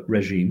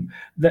regime,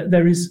 that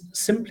there is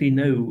simply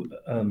no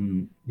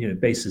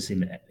basis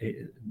in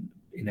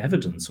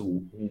evidence or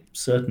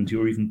certainty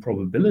or even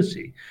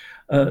probability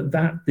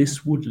that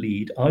this would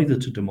lead either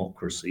to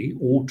democracy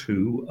or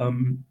to,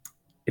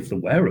 if there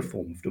were a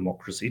form of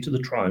democracy, to the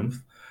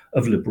triumph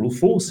of liberal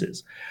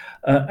forces.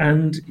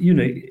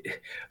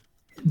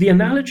 The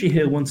analogy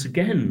here, once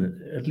again,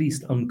 at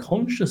least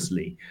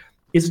unconsciously,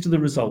 is to the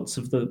results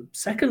of the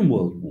Second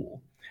World War,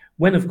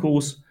 when, of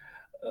course,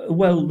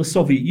 the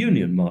Soviet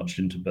Union marched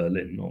into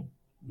Berlin,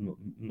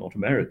 not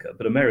America,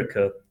 but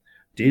America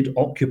did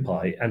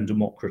occupy and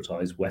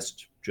democratize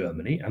West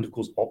Germany, and, of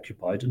course,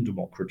 occupied and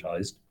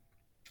democratized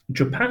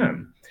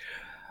Japan.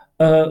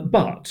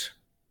 But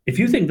if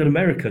you think that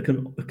America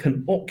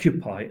can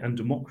occupy and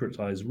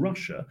democratize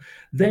Russia,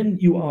 then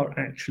you are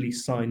actually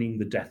signing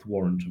the death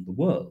warrant of the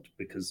world,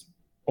 because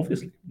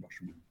obviously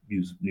Russia would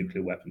use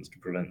nuclear weapons to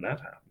prevent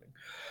that happening.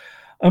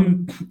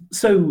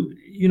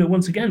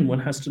 Once again, one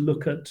has to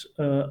look at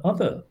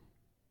other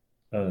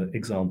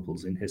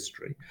examples in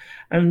history.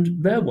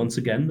 And there, once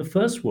again, the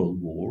First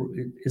World War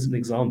is an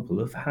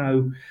example of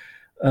how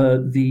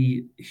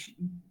the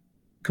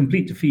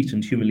complete defeat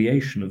and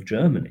humiliation of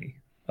Germany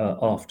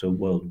after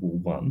World War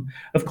I.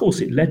 Of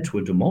course, it led to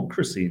a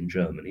democracy in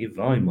Germany,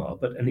 Weimar,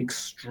 but an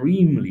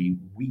extremely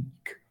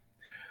weak,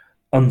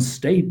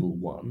 unstable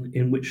one,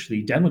 in which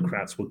the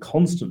Democrats were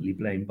constantly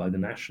blamed by the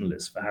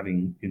nationalists for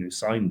having,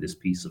 signed this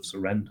peace of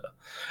surrender,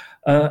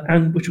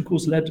 and which, of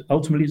course, led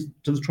ultimately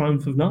to the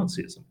triumph of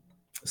Nazism.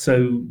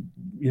 So,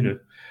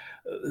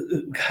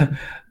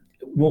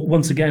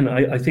 once again,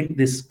 I think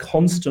this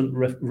constant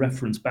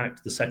reference back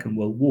to the Second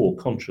World War,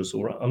 conscious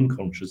or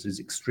unconscious, is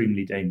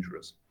extremely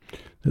dangerous.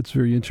 That's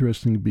very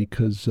interesting,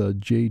 because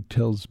Jade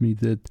tells me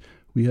that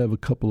we have a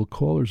couple of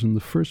callers, and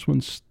the first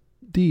one,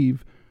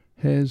 Steve,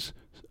 has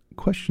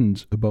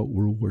questions about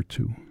World War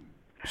II.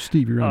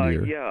 Steve, you're on the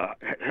air. Yeah.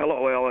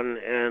 Hello, Alan,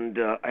 and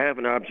I have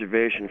an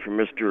observation from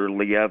Mr.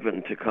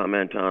 Lieven to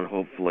comment on,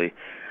 hopefully.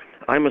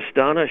 I'm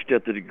astonished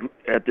at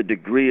the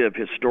degree of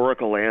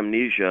historical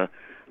amnesia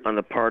on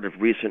the part of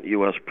recent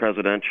U.S.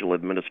 presidential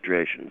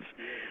administrations,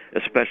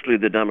 especially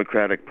the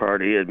Democratic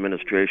Party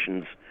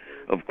administrations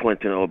of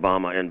Clinton,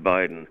 Obama, and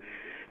Biden.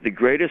 The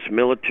greatest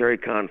military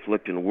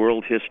conflict in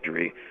world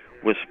history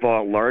was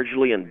fought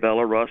largely in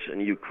Belarus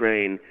and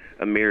Ukraine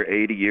a mere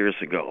 80 years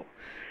ago.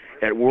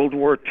 At World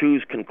War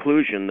II's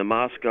conclusion, the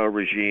Moscow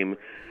regime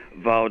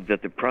vowed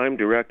that the prime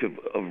directive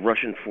of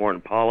Russian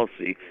foreign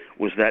policy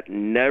was that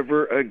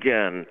never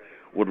again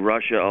would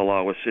Russia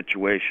allow a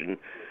situation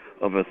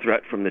of a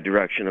threat from the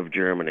direction of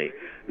Germany.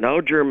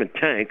 Now German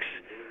tanks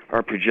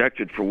are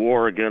projected for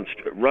war against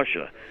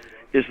Russia.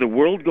 Is the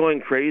world going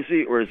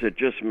crazy, or is it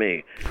just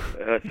me?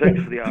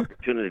 Thanks for the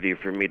opportunity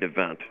for me to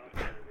vent.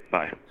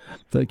 Bye.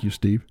 Thank you,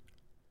 Steve.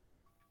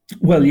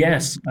 Well,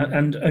 yes,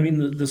 and I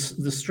mean the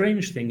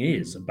strange thing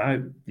is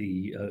about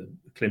the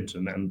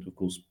Clinton and, of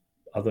course,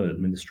 other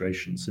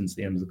administrations since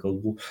the end of the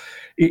Cold War,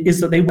 is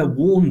that they were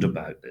warned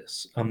about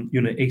this.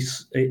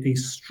 A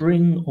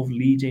string of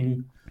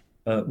leading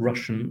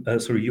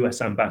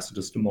U.S.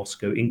 ambassadors to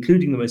Moscow,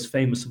 including the most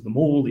famous of them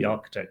all, the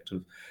architect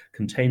of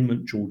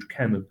containment, George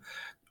Kennan,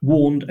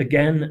 warned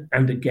again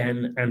and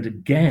again and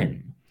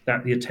again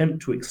that the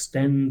attempt to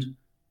extend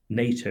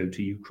NATO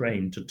to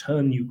Ukraine, to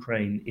turn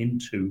Ukraine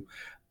into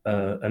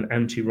an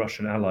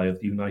anti-Russian ally of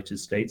the United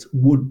States,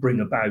 would bring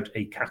about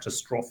a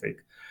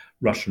catastrophic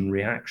Russian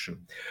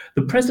reaction.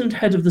 The present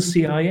head of the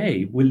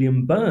CIA,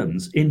 William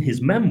Burns, in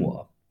his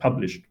memoir,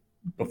 published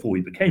before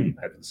he became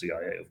head of the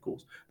CIA, of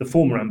course, the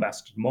former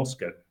ambassador to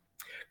Moscow,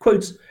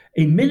 quotes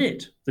a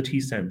minute that he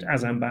sent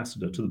as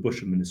ambassador to the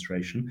Bush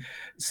administration,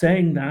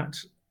 saying that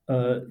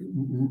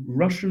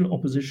Russian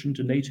opposition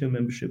to NATO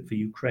membership for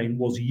Ukraine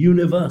was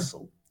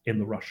universal in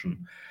the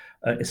Russian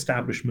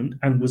establishment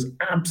and was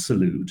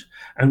absolute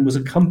and was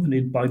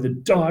accompanied by the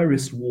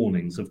direst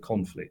warnings of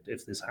conflict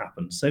if this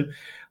happened. So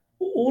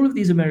all of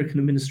these American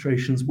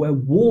administrations were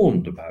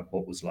warned about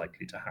what was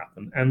likely to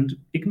happen and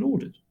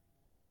ignored it,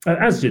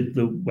 as did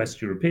the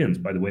West Europeans,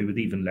 by the way, with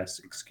even less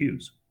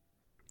excuse.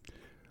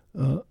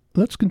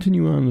 Let's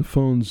continue on the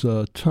phones.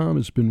 Tom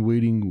has been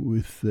waiting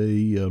with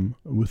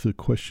a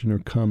question or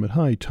comment.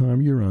 Hi,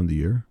 Tom, you're on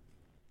the air.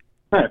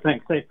 Hi,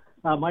 thanks. Hey,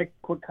 my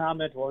quick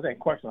comment, or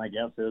question, I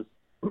guess, is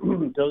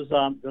does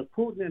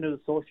Putin and his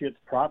associates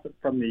profit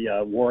from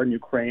the war in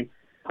Ukraine?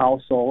 How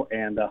so,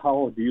 and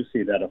how do you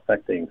see that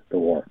affecting the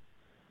war?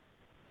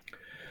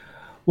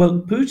 Well,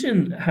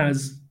 Putin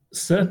has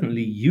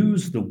certainly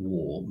used the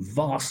war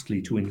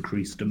vastly to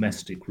increase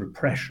domestic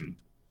repression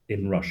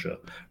in Russia,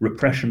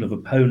 repression of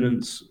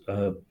opponents,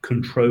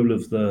 control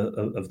of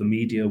the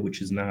media,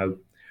 which is now,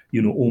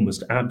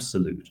 almost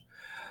absolute.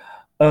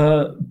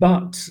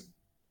 But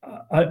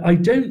I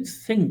don't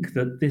think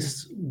that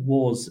this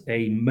was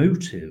a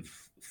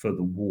motive for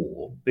the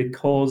war,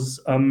 because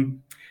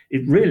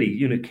it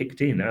really,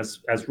 kicked in as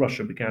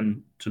Russia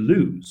began to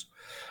lose.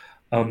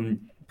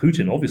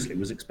 Putin obviously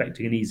was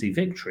expecting an easy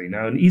victory.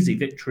 Now, an easy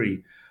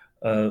victory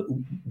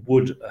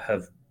would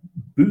have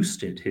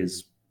boosted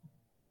his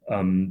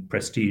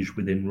prestige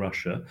within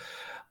Russia,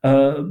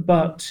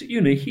 but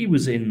he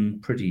was in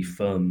pretty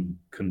firm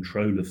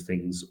control of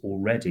things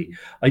already.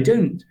 I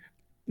do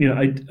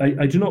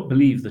not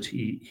believe that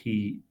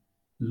he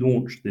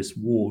launched this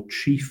war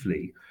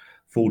chiefly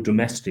for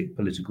domestic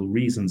political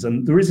reasons,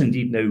 and there is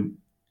indeed no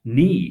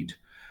need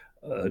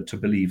to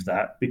believe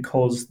that,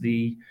 because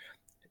the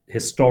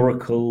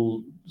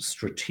historical,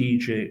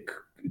 strategic,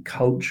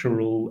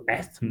 cultural,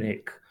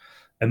 ethnic,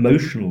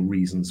 emotional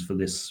reasons for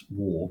this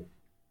war,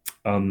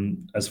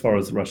 as far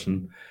as the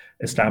Russian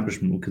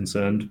establishment were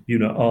concerned,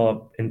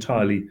 are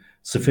entirely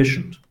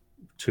sufficient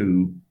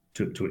to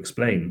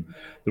explain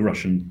the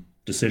Russian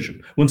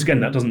decision. Once again,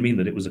 that doesn't mean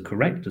that it was a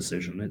correct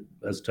decision. It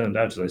has turned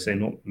out, as I say,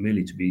 not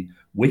merely to be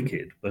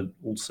wicked, but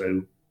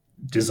also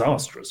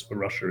disastrous for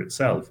Russia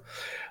itself.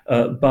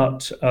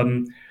 But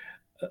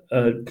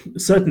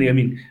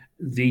certainly,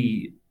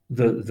 the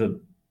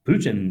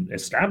Putin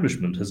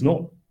establishment has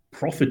not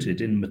profited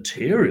in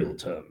material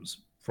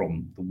terms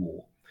from the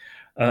war.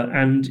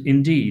 And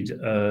indeed,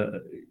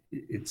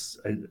 it's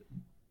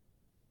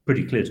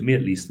pretty clear to me,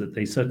 at least, that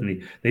they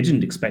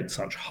didn't expect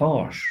such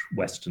harsh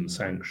Western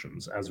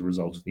sanctions as a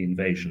result of the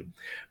invasion,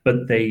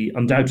 but they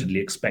undoubtedly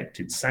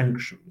expected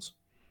sanctions,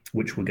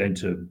 which were going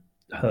to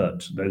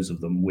hurt those of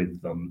them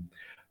with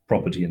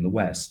property in the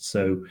West.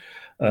 So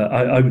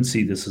I would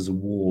see this as a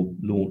war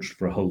launched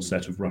for a whole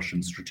set of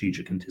Russian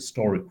strategic and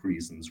historic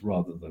reasons,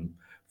 rather than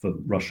for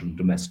Russian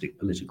domestic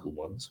political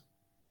ones.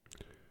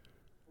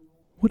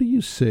 What do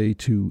you say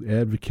to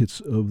advocates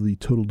of the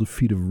total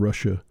defeat of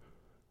Russia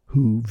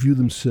who view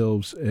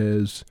themselves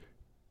as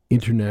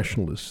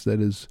internationalists, that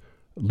is,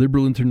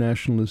 liberal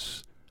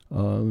internationalists,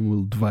 and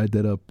we'll divide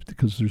that up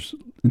because there's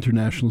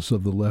internationalists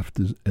of the left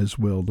as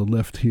well. The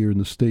left here in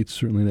the States,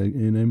 certainly,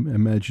 and I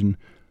imagine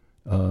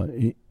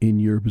in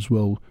Europe as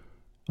well,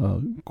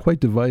 quite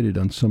divided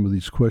on some of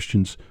these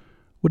questions.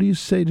 What do you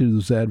say to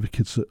those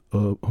advocates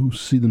who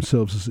see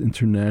themselves as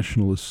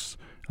internationalists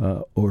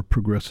or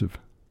progressive,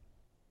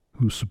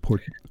 who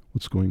support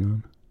what's going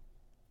on?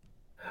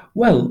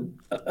 Well,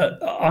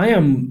 I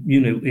am,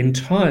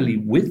 entirely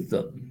with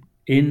them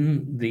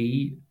in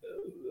the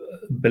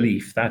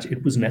belief that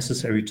it was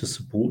necessary to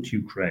support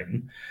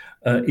Ukraine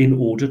in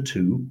order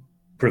to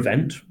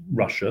prevent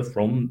Russia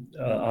from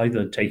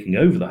either taking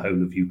over the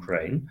whole of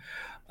Ukraine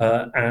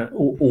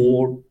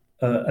or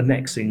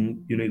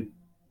annexing,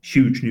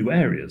 huge new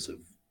areas of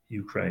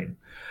Ukraine.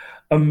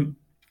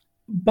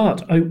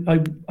 But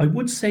I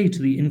would say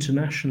to the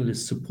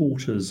internationalist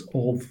supporters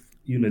of,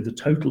 the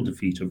total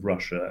defeat of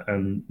Russia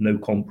and no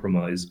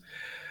compromise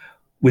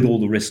with all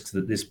the risks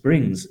that this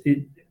brings,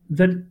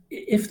 that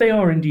if they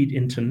are indeed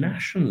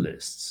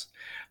internationalists,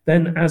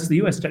 then as the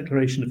US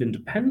Declaration of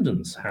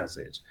Independence has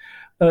it,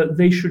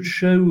 they should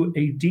show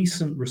a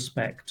decent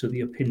respect to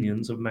the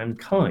opinions of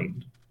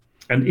mankind.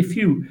 And if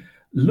you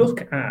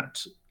look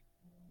at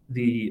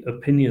the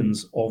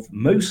opinions of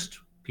most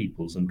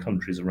peoples and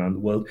countries around the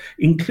world,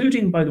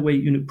 including, by the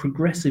way,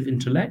 progressive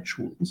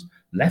intellectuals,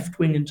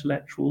 left-wing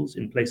intellectuals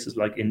in places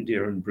like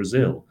India and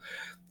Brazil,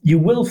 you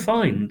will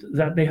find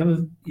that they have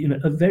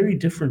a very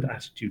different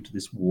attitude to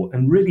this war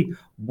and really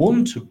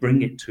want to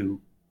bring it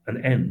to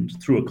an end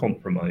through a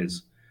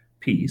compromise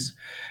peace,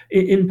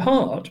 in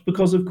part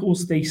because, of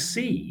course, they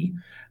see,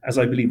 as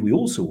I believe we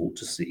also ought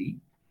to see,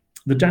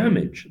 the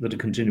damage that a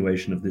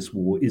continuation of this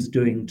war is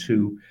doing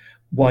to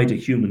wider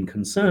human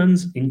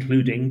concerns,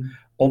 including,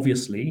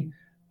 obviously,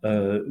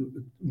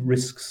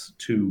 risks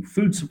to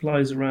food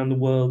supplies around the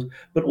world,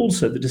 but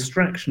also the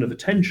distraction of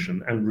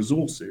attention and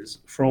resources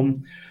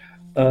from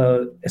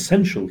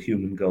essential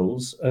human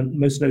goals, and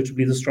most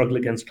notably the struggle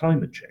against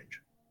climate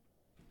change.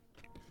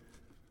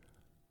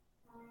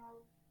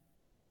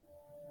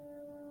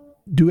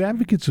 Do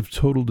advocates of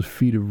total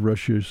defeat of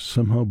Russia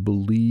somehow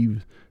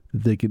believe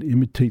that they could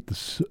imitate the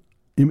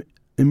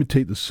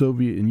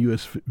Soviet and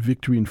U.S.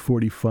 victory in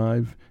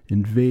 1945,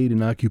 invade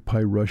and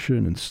occupy Russia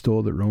and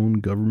install their own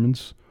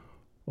governments?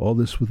 All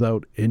this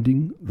without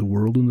ending the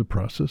world in the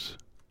process?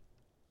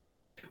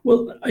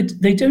 Well,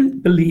 they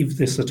don't believe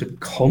this at a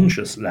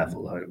conscious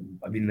level. I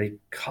mean, they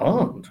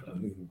can't,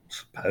 I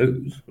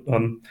suppose.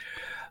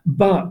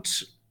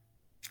 But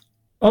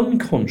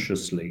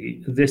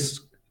unconsciously, this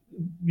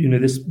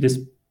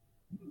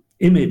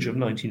image of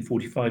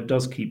 1945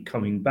 does keep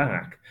coming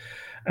back.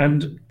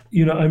 And,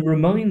 I'm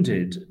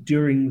reminded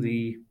during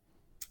the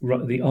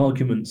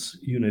arguments,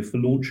 for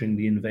launching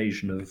the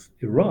invasion of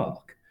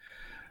Iraq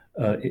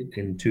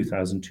in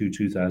 2002,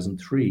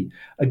 2003,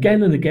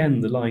 again and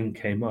again the line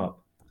came up.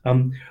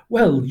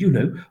 Well,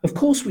 of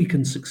course we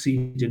can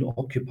succeed in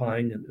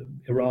occupying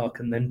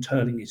Iraq and then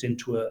turning it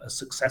into a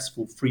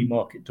successful free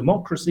market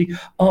democracy.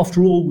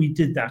 After all, we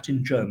did that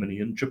in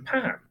Germany and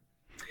Japan.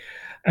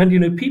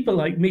 And, people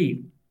like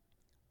me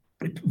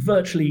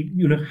virtually,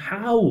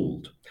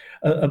 howled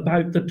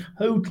about the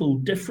total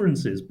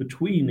differences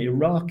between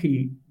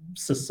Iraqi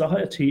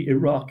society,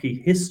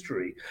 Iraqi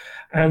history,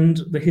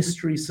 and the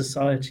history,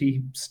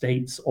 society,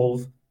 states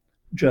of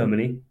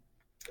Germany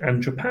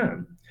and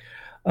Japan.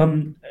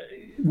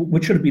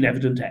 Which should have been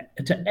evident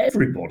to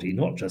everybody,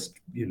 not just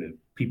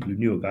people who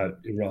knew about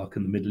Iraq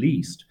and the Middle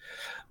East.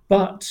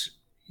 But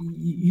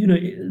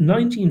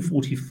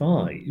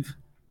 1945,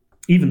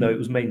 even though it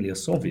was mainly a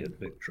Soviet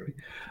victory,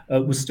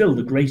 was still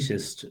the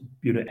greatest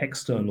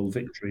external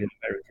victory in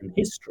American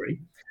history.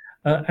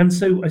 And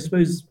so I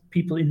suppose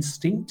people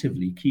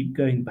instinctively keep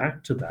going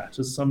back to that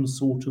as some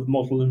sort of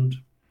model and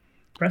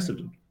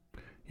precedent.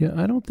 Yeah,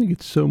 I don't think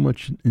it's so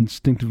much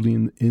instinctively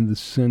in the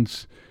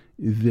sense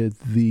that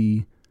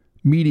the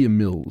media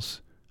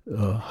mills,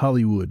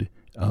 Hollywood,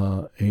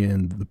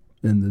 and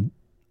the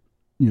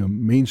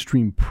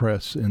mainstream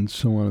press and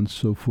so on and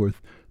so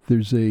forth,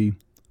 there's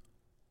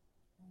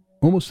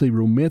almost a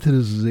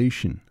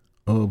romanticization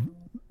of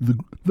the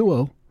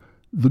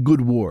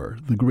good war,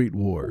 the Great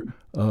War,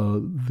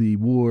 the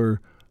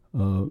war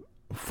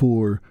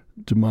for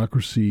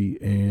democracy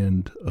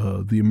and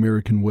the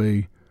American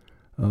way,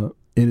 and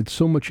it's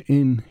so much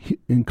in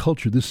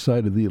culture this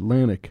side of the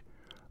Atlantic.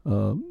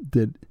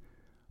 That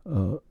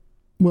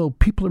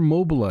people are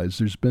mobilized.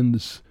 There's been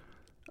this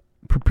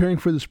preparing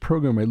for this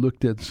program. I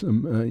looked at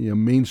some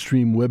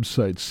mainstream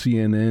websites,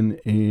 CNN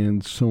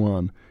and so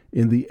on,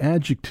 and the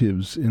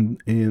adjectives and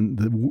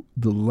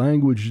the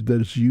language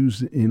that is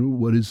used in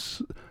what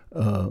is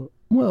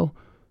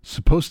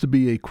supposed to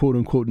be a quote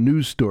unquote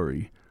news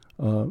story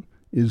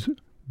is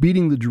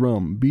beating the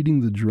drum.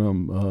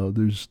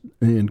 There's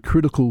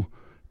critical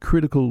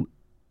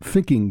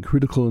thinking,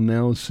 critical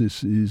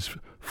analysis is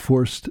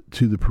forced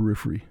to the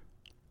periphery.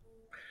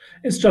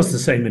 It's just the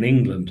same in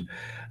England.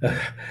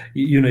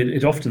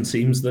 It often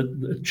seems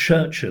that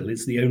Churchill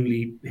is the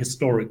only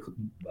historic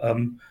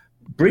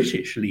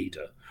British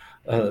leader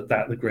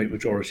that the great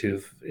majority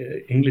of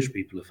English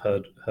people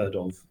have heard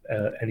of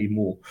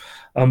anymore.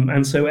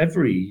 And so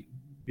every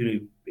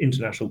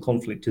international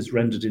conflict is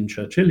rendered in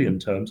Churchillian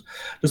terms,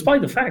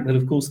 despite the fact that,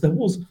 of course, there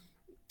was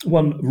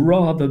one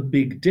rather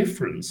big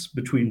difference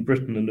between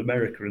Britain and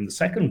America in the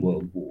Second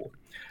World War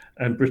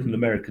and Britain and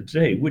America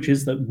today, which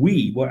is that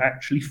we were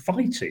actually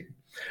fighting.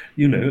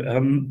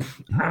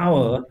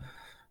 Our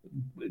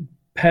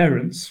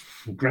parents,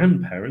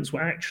 grandparents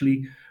were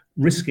actually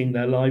risking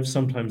their lives,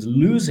 sometimes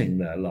losing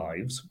their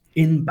lives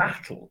in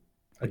battle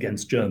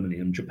against Germany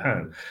and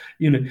Japan.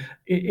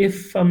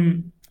 If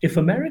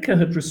America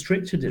had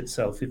restricted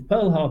itself, if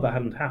Pearl Harbor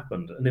hadn't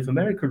happened, and if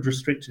America had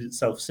restricted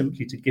itself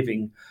simply to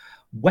giving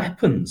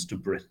weapons to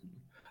Britain,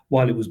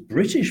 while it was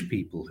British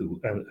people who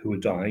were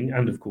dying,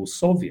 and of course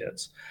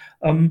Soviets,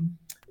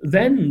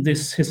 then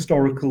this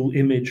historical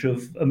image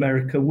of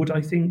America would,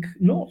 I think,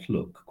 not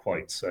look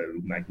quite so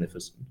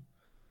magnificent.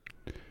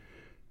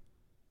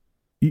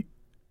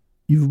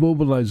 You've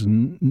mobilized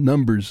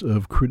numbers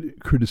of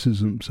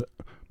criticisms,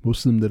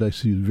 most of them that I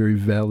see as very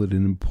valid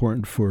and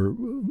important for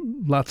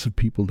lots of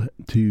people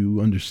to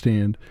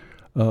understand.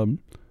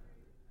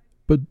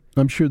 But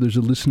I'm sure there's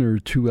a listener or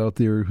two out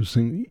there who's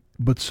saying,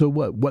 but so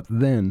what? What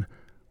then?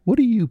 What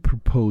do you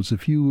propose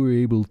if you were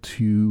able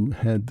to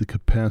had the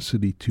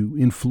capacity to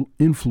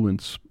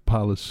influence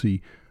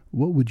policy?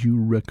 What would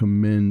you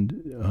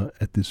recommend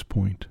at this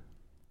point?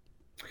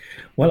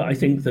 Well, I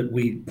think that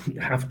we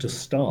have to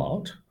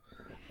start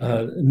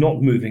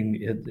not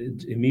moving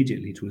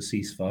immediately to a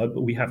ceasefire,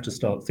 but we have to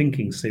start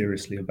thinking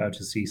seriously about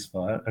a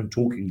ceasefire and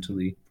talking to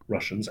the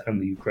Russians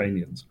and the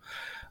Ukrainians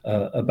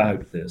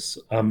about this,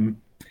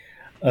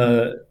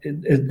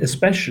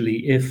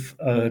 especially if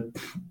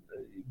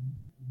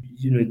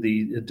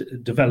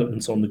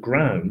developments on the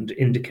ground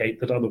indicate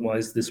that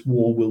otherwise this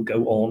war will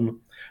go on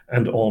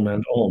and on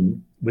and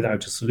on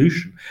without a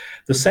solution.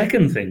 The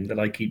second thing that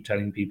I keep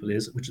telling people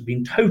is, which has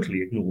been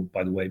totally ignored,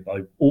 by the way,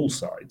 by all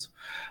sides,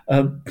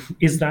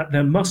 is that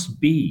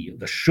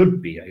there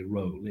should be a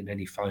role in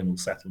any final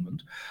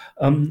settlement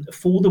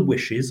for the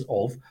wishes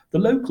of the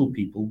local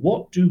people.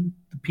 What do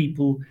the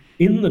people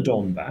in the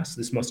Donbass,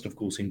 this must of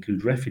course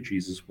include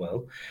refugees as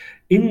well,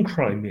 in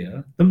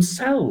Crimea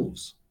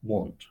themselves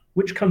want?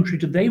 Which country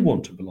do they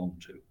want to belong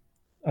to?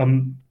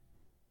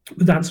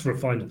 That's for a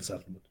final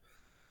settlement.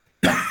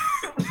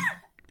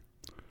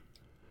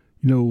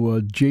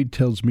 Jade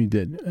tells me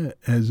that,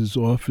 as is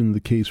often the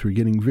case, we're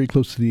getting very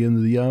close to the end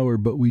of the hour,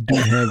 but we do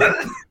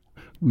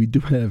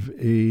have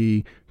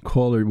a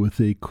caller with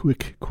a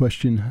quick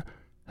question.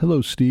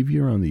 Hello, Steve.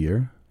 You're on the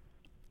air.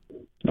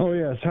 Oh,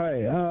 yes.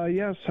 Hi.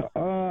 Yes,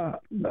 I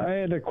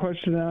had a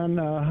question on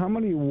how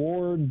many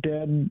war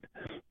dead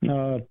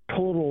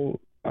total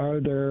are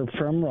there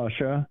from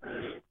Russia?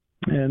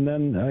 And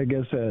then I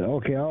guess,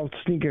 I'll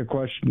sneak a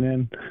question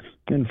in.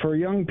 And for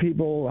young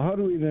people, how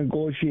do we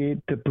negotiate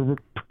to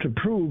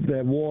prove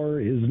that war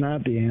is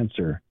not the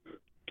answer?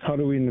 How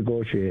do we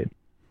negotiate?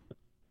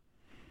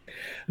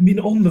 I mean,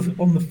 on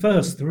the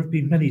first, there have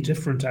been many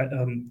different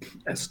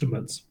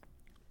estimates.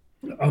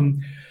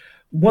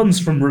 Ones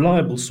from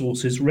reliable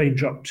sources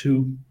range up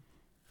to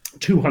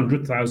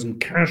 200,000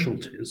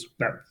 casualties,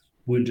 that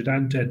wounded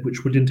and dead,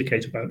 which would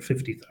indicate about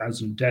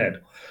 50,000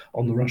 dead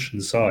on the Russian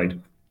side.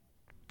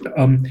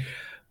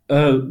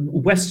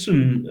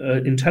 Western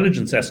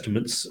intelligence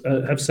estimates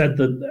have said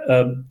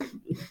that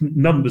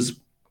numbers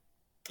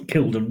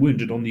killed and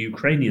wounded on the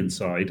Ukrainian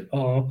side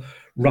are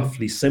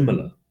roughly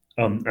similar.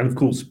 And of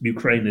course,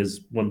 Ukraine is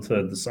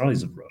 1/3 the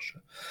size of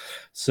Russia.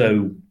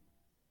 So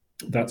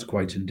that's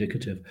quite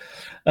indicative.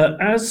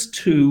 As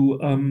to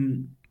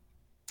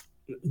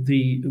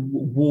the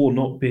war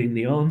not being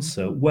the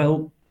answer,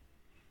 well,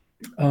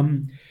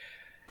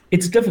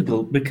 it's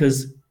difficult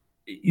because,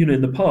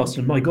 in the past,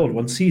 and my God,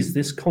 one sees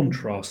this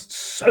contrast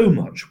so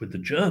much with the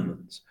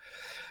Germans.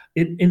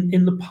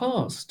 In the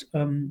past,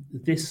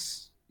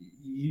 this,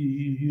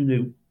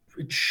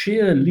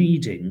 sheer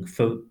leading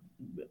for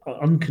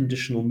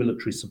unconditional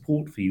military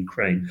support for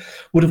Ukraine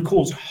would have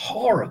caused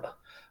horror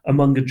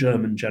among a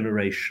German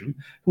generation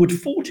who had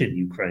fought in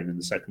Ukraine in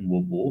the Second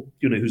World War,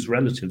 whose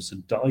relatives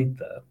had died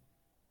there,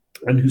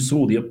 and who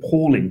saw the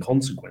appalling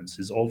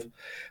consequences of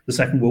the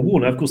Second World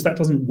War. Now, of course, that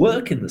doesn't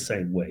work in the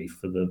same way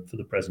for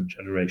the present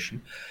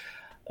generation.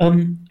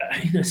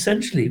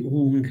 Essentially,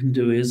 all one can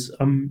do is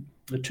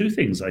two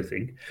things, I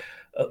think.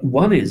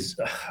 One is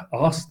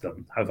ask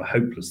them, however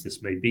hopeless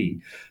this may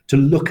be, to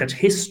look at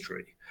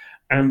history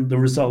and the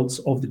results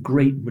of the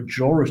great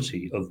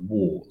majority of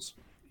wars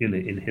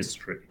in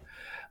history,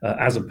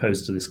 as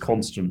opposed to this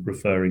constant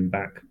referring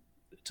back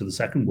to the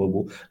Second World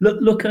War.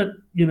 Look at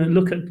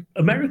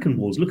American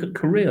wars. Look at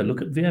Korea.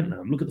 Look at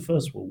Vietnam. Look at the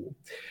First World War.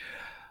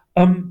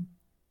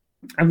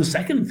 And the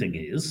second thing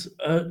is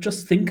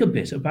just think a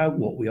bit about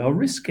what we are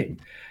risking.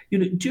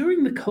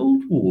 During the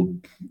Cold War,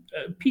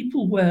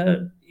 people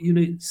were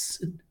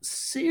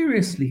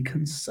seriously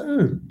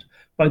concerned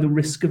by the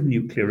risk of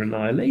nuclear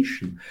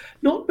annihilation,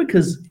 not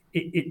because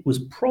it was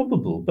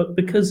probable, but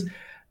because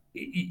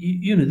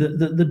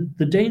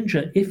the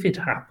danger, if it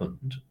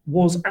happened,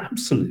 was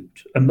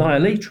absolute,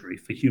 annihilatory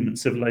for human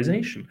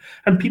civilization.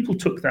 And people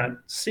took that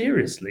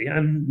seriously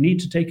and need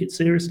to take it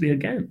seriously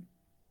again.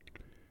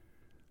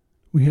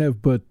 We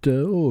have but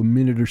a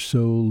minute or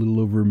so, a little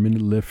over a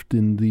minute left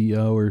in the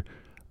hour.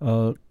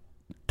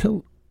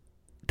 Tell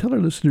our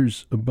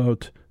listeners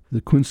about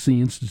the Quincy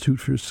Institute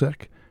for a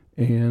sec,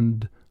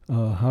 and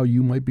how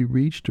you might be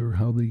reached or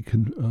how they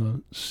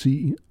can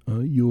see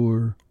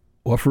your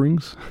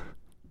offerings.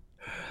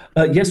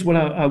 Yes, well,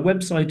 our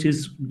website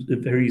is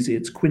very easy.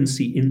 It's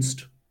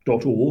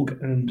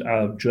quincyinst.org, and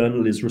our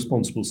journal is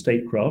Responsible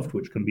Statecraft,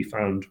 which can be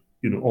found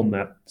on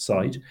that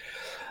site.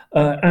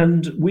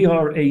 And we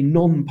are a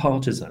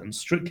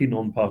strictly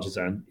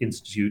non-partisan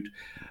institute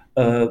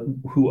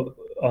who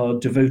are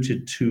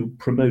devoted to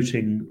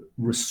promoting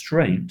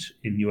restraint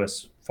in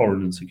US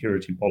foreign and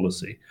security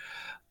policy.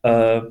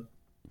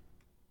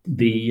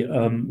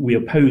 We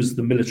oppose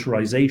the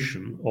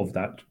militarization of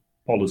that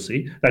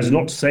policy. That is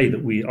not to say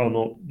that we are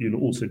not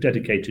also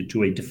dedicated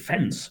to a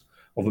defense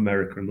of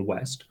America and the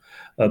West,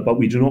 but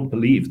we do not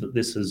believe that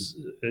this has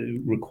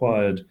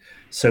required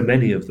so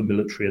many of the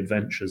military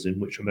adventures in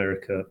which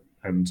America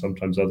and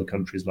sometimes other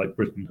countries like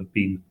Britain have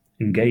been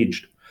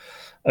engaged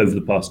over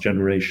the past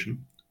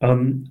generation.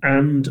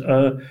 And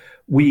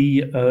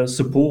we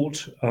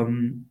support,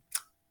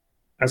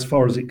 as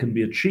far as it can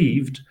be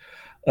achieved,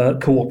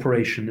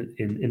 cooperation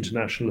in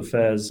international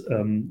affairs,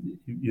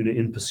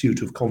 in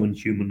pursuit of common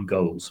human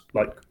goals,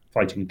 like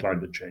fighting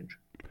climate change.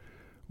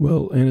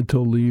 Well,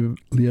 Anatol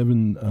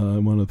Lieven, I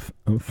want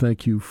to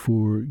thank you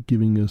for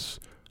giving us,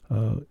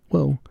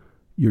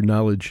 your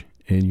knowledge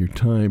and your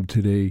time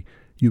today.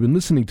 You've been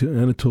listening to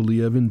Anatol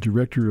Lieven,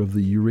 Director of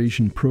the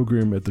Eurasian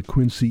Program at the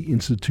Quincy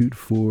Institute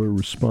for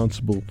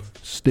Responsible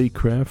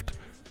Statecraft.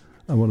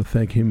 I want to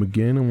thank him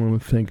again. I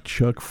want to thank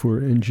Chuck for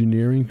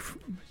engineering,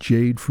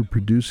 Jade for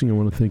producing. I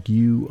want to thank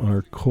you,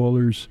 our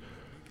callers.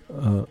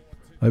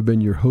 I've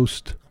been your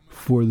host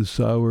for this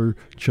hour.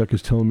 Chuck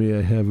is telling me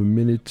I have a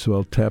minute, so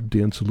I'll tap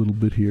dance a little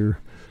bit here.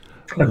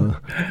 I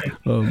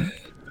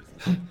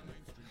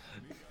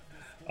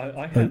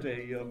had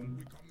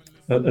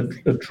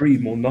a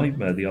dream or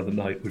nightmare the other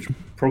night, which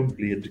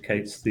probably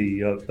indicates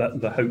the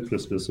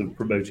hopelessness of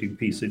promoting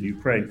peace in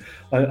Ukraine.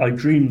 I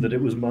dreamed that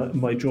it was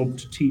my job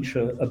to teach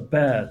a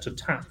bear to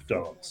tap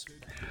dance.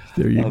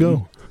 There you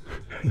go.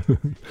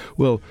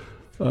 Well,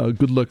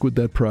 good luck with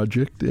that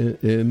project,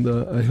 and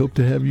I hope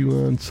to have you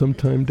on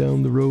sometime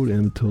down the road,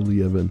 Anatol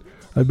Lieven.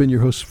 I've been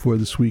your host for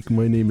this week.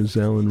 My name is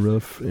Alan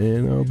Ruff,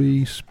 and I'll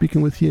be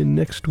speaking with you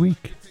next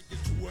week.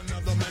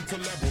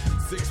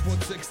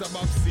 6'6"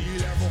 above sea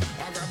level.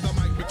 I grab the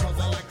mic because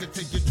I like to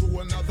take you to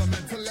another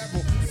mental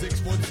level.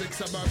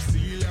 6'6" above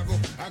sea level.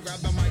 I grab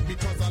the mic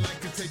because I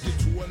like to take you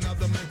to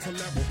another mental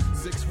level.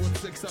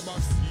 6'6"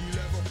 above sea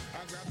level.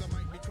 I grab the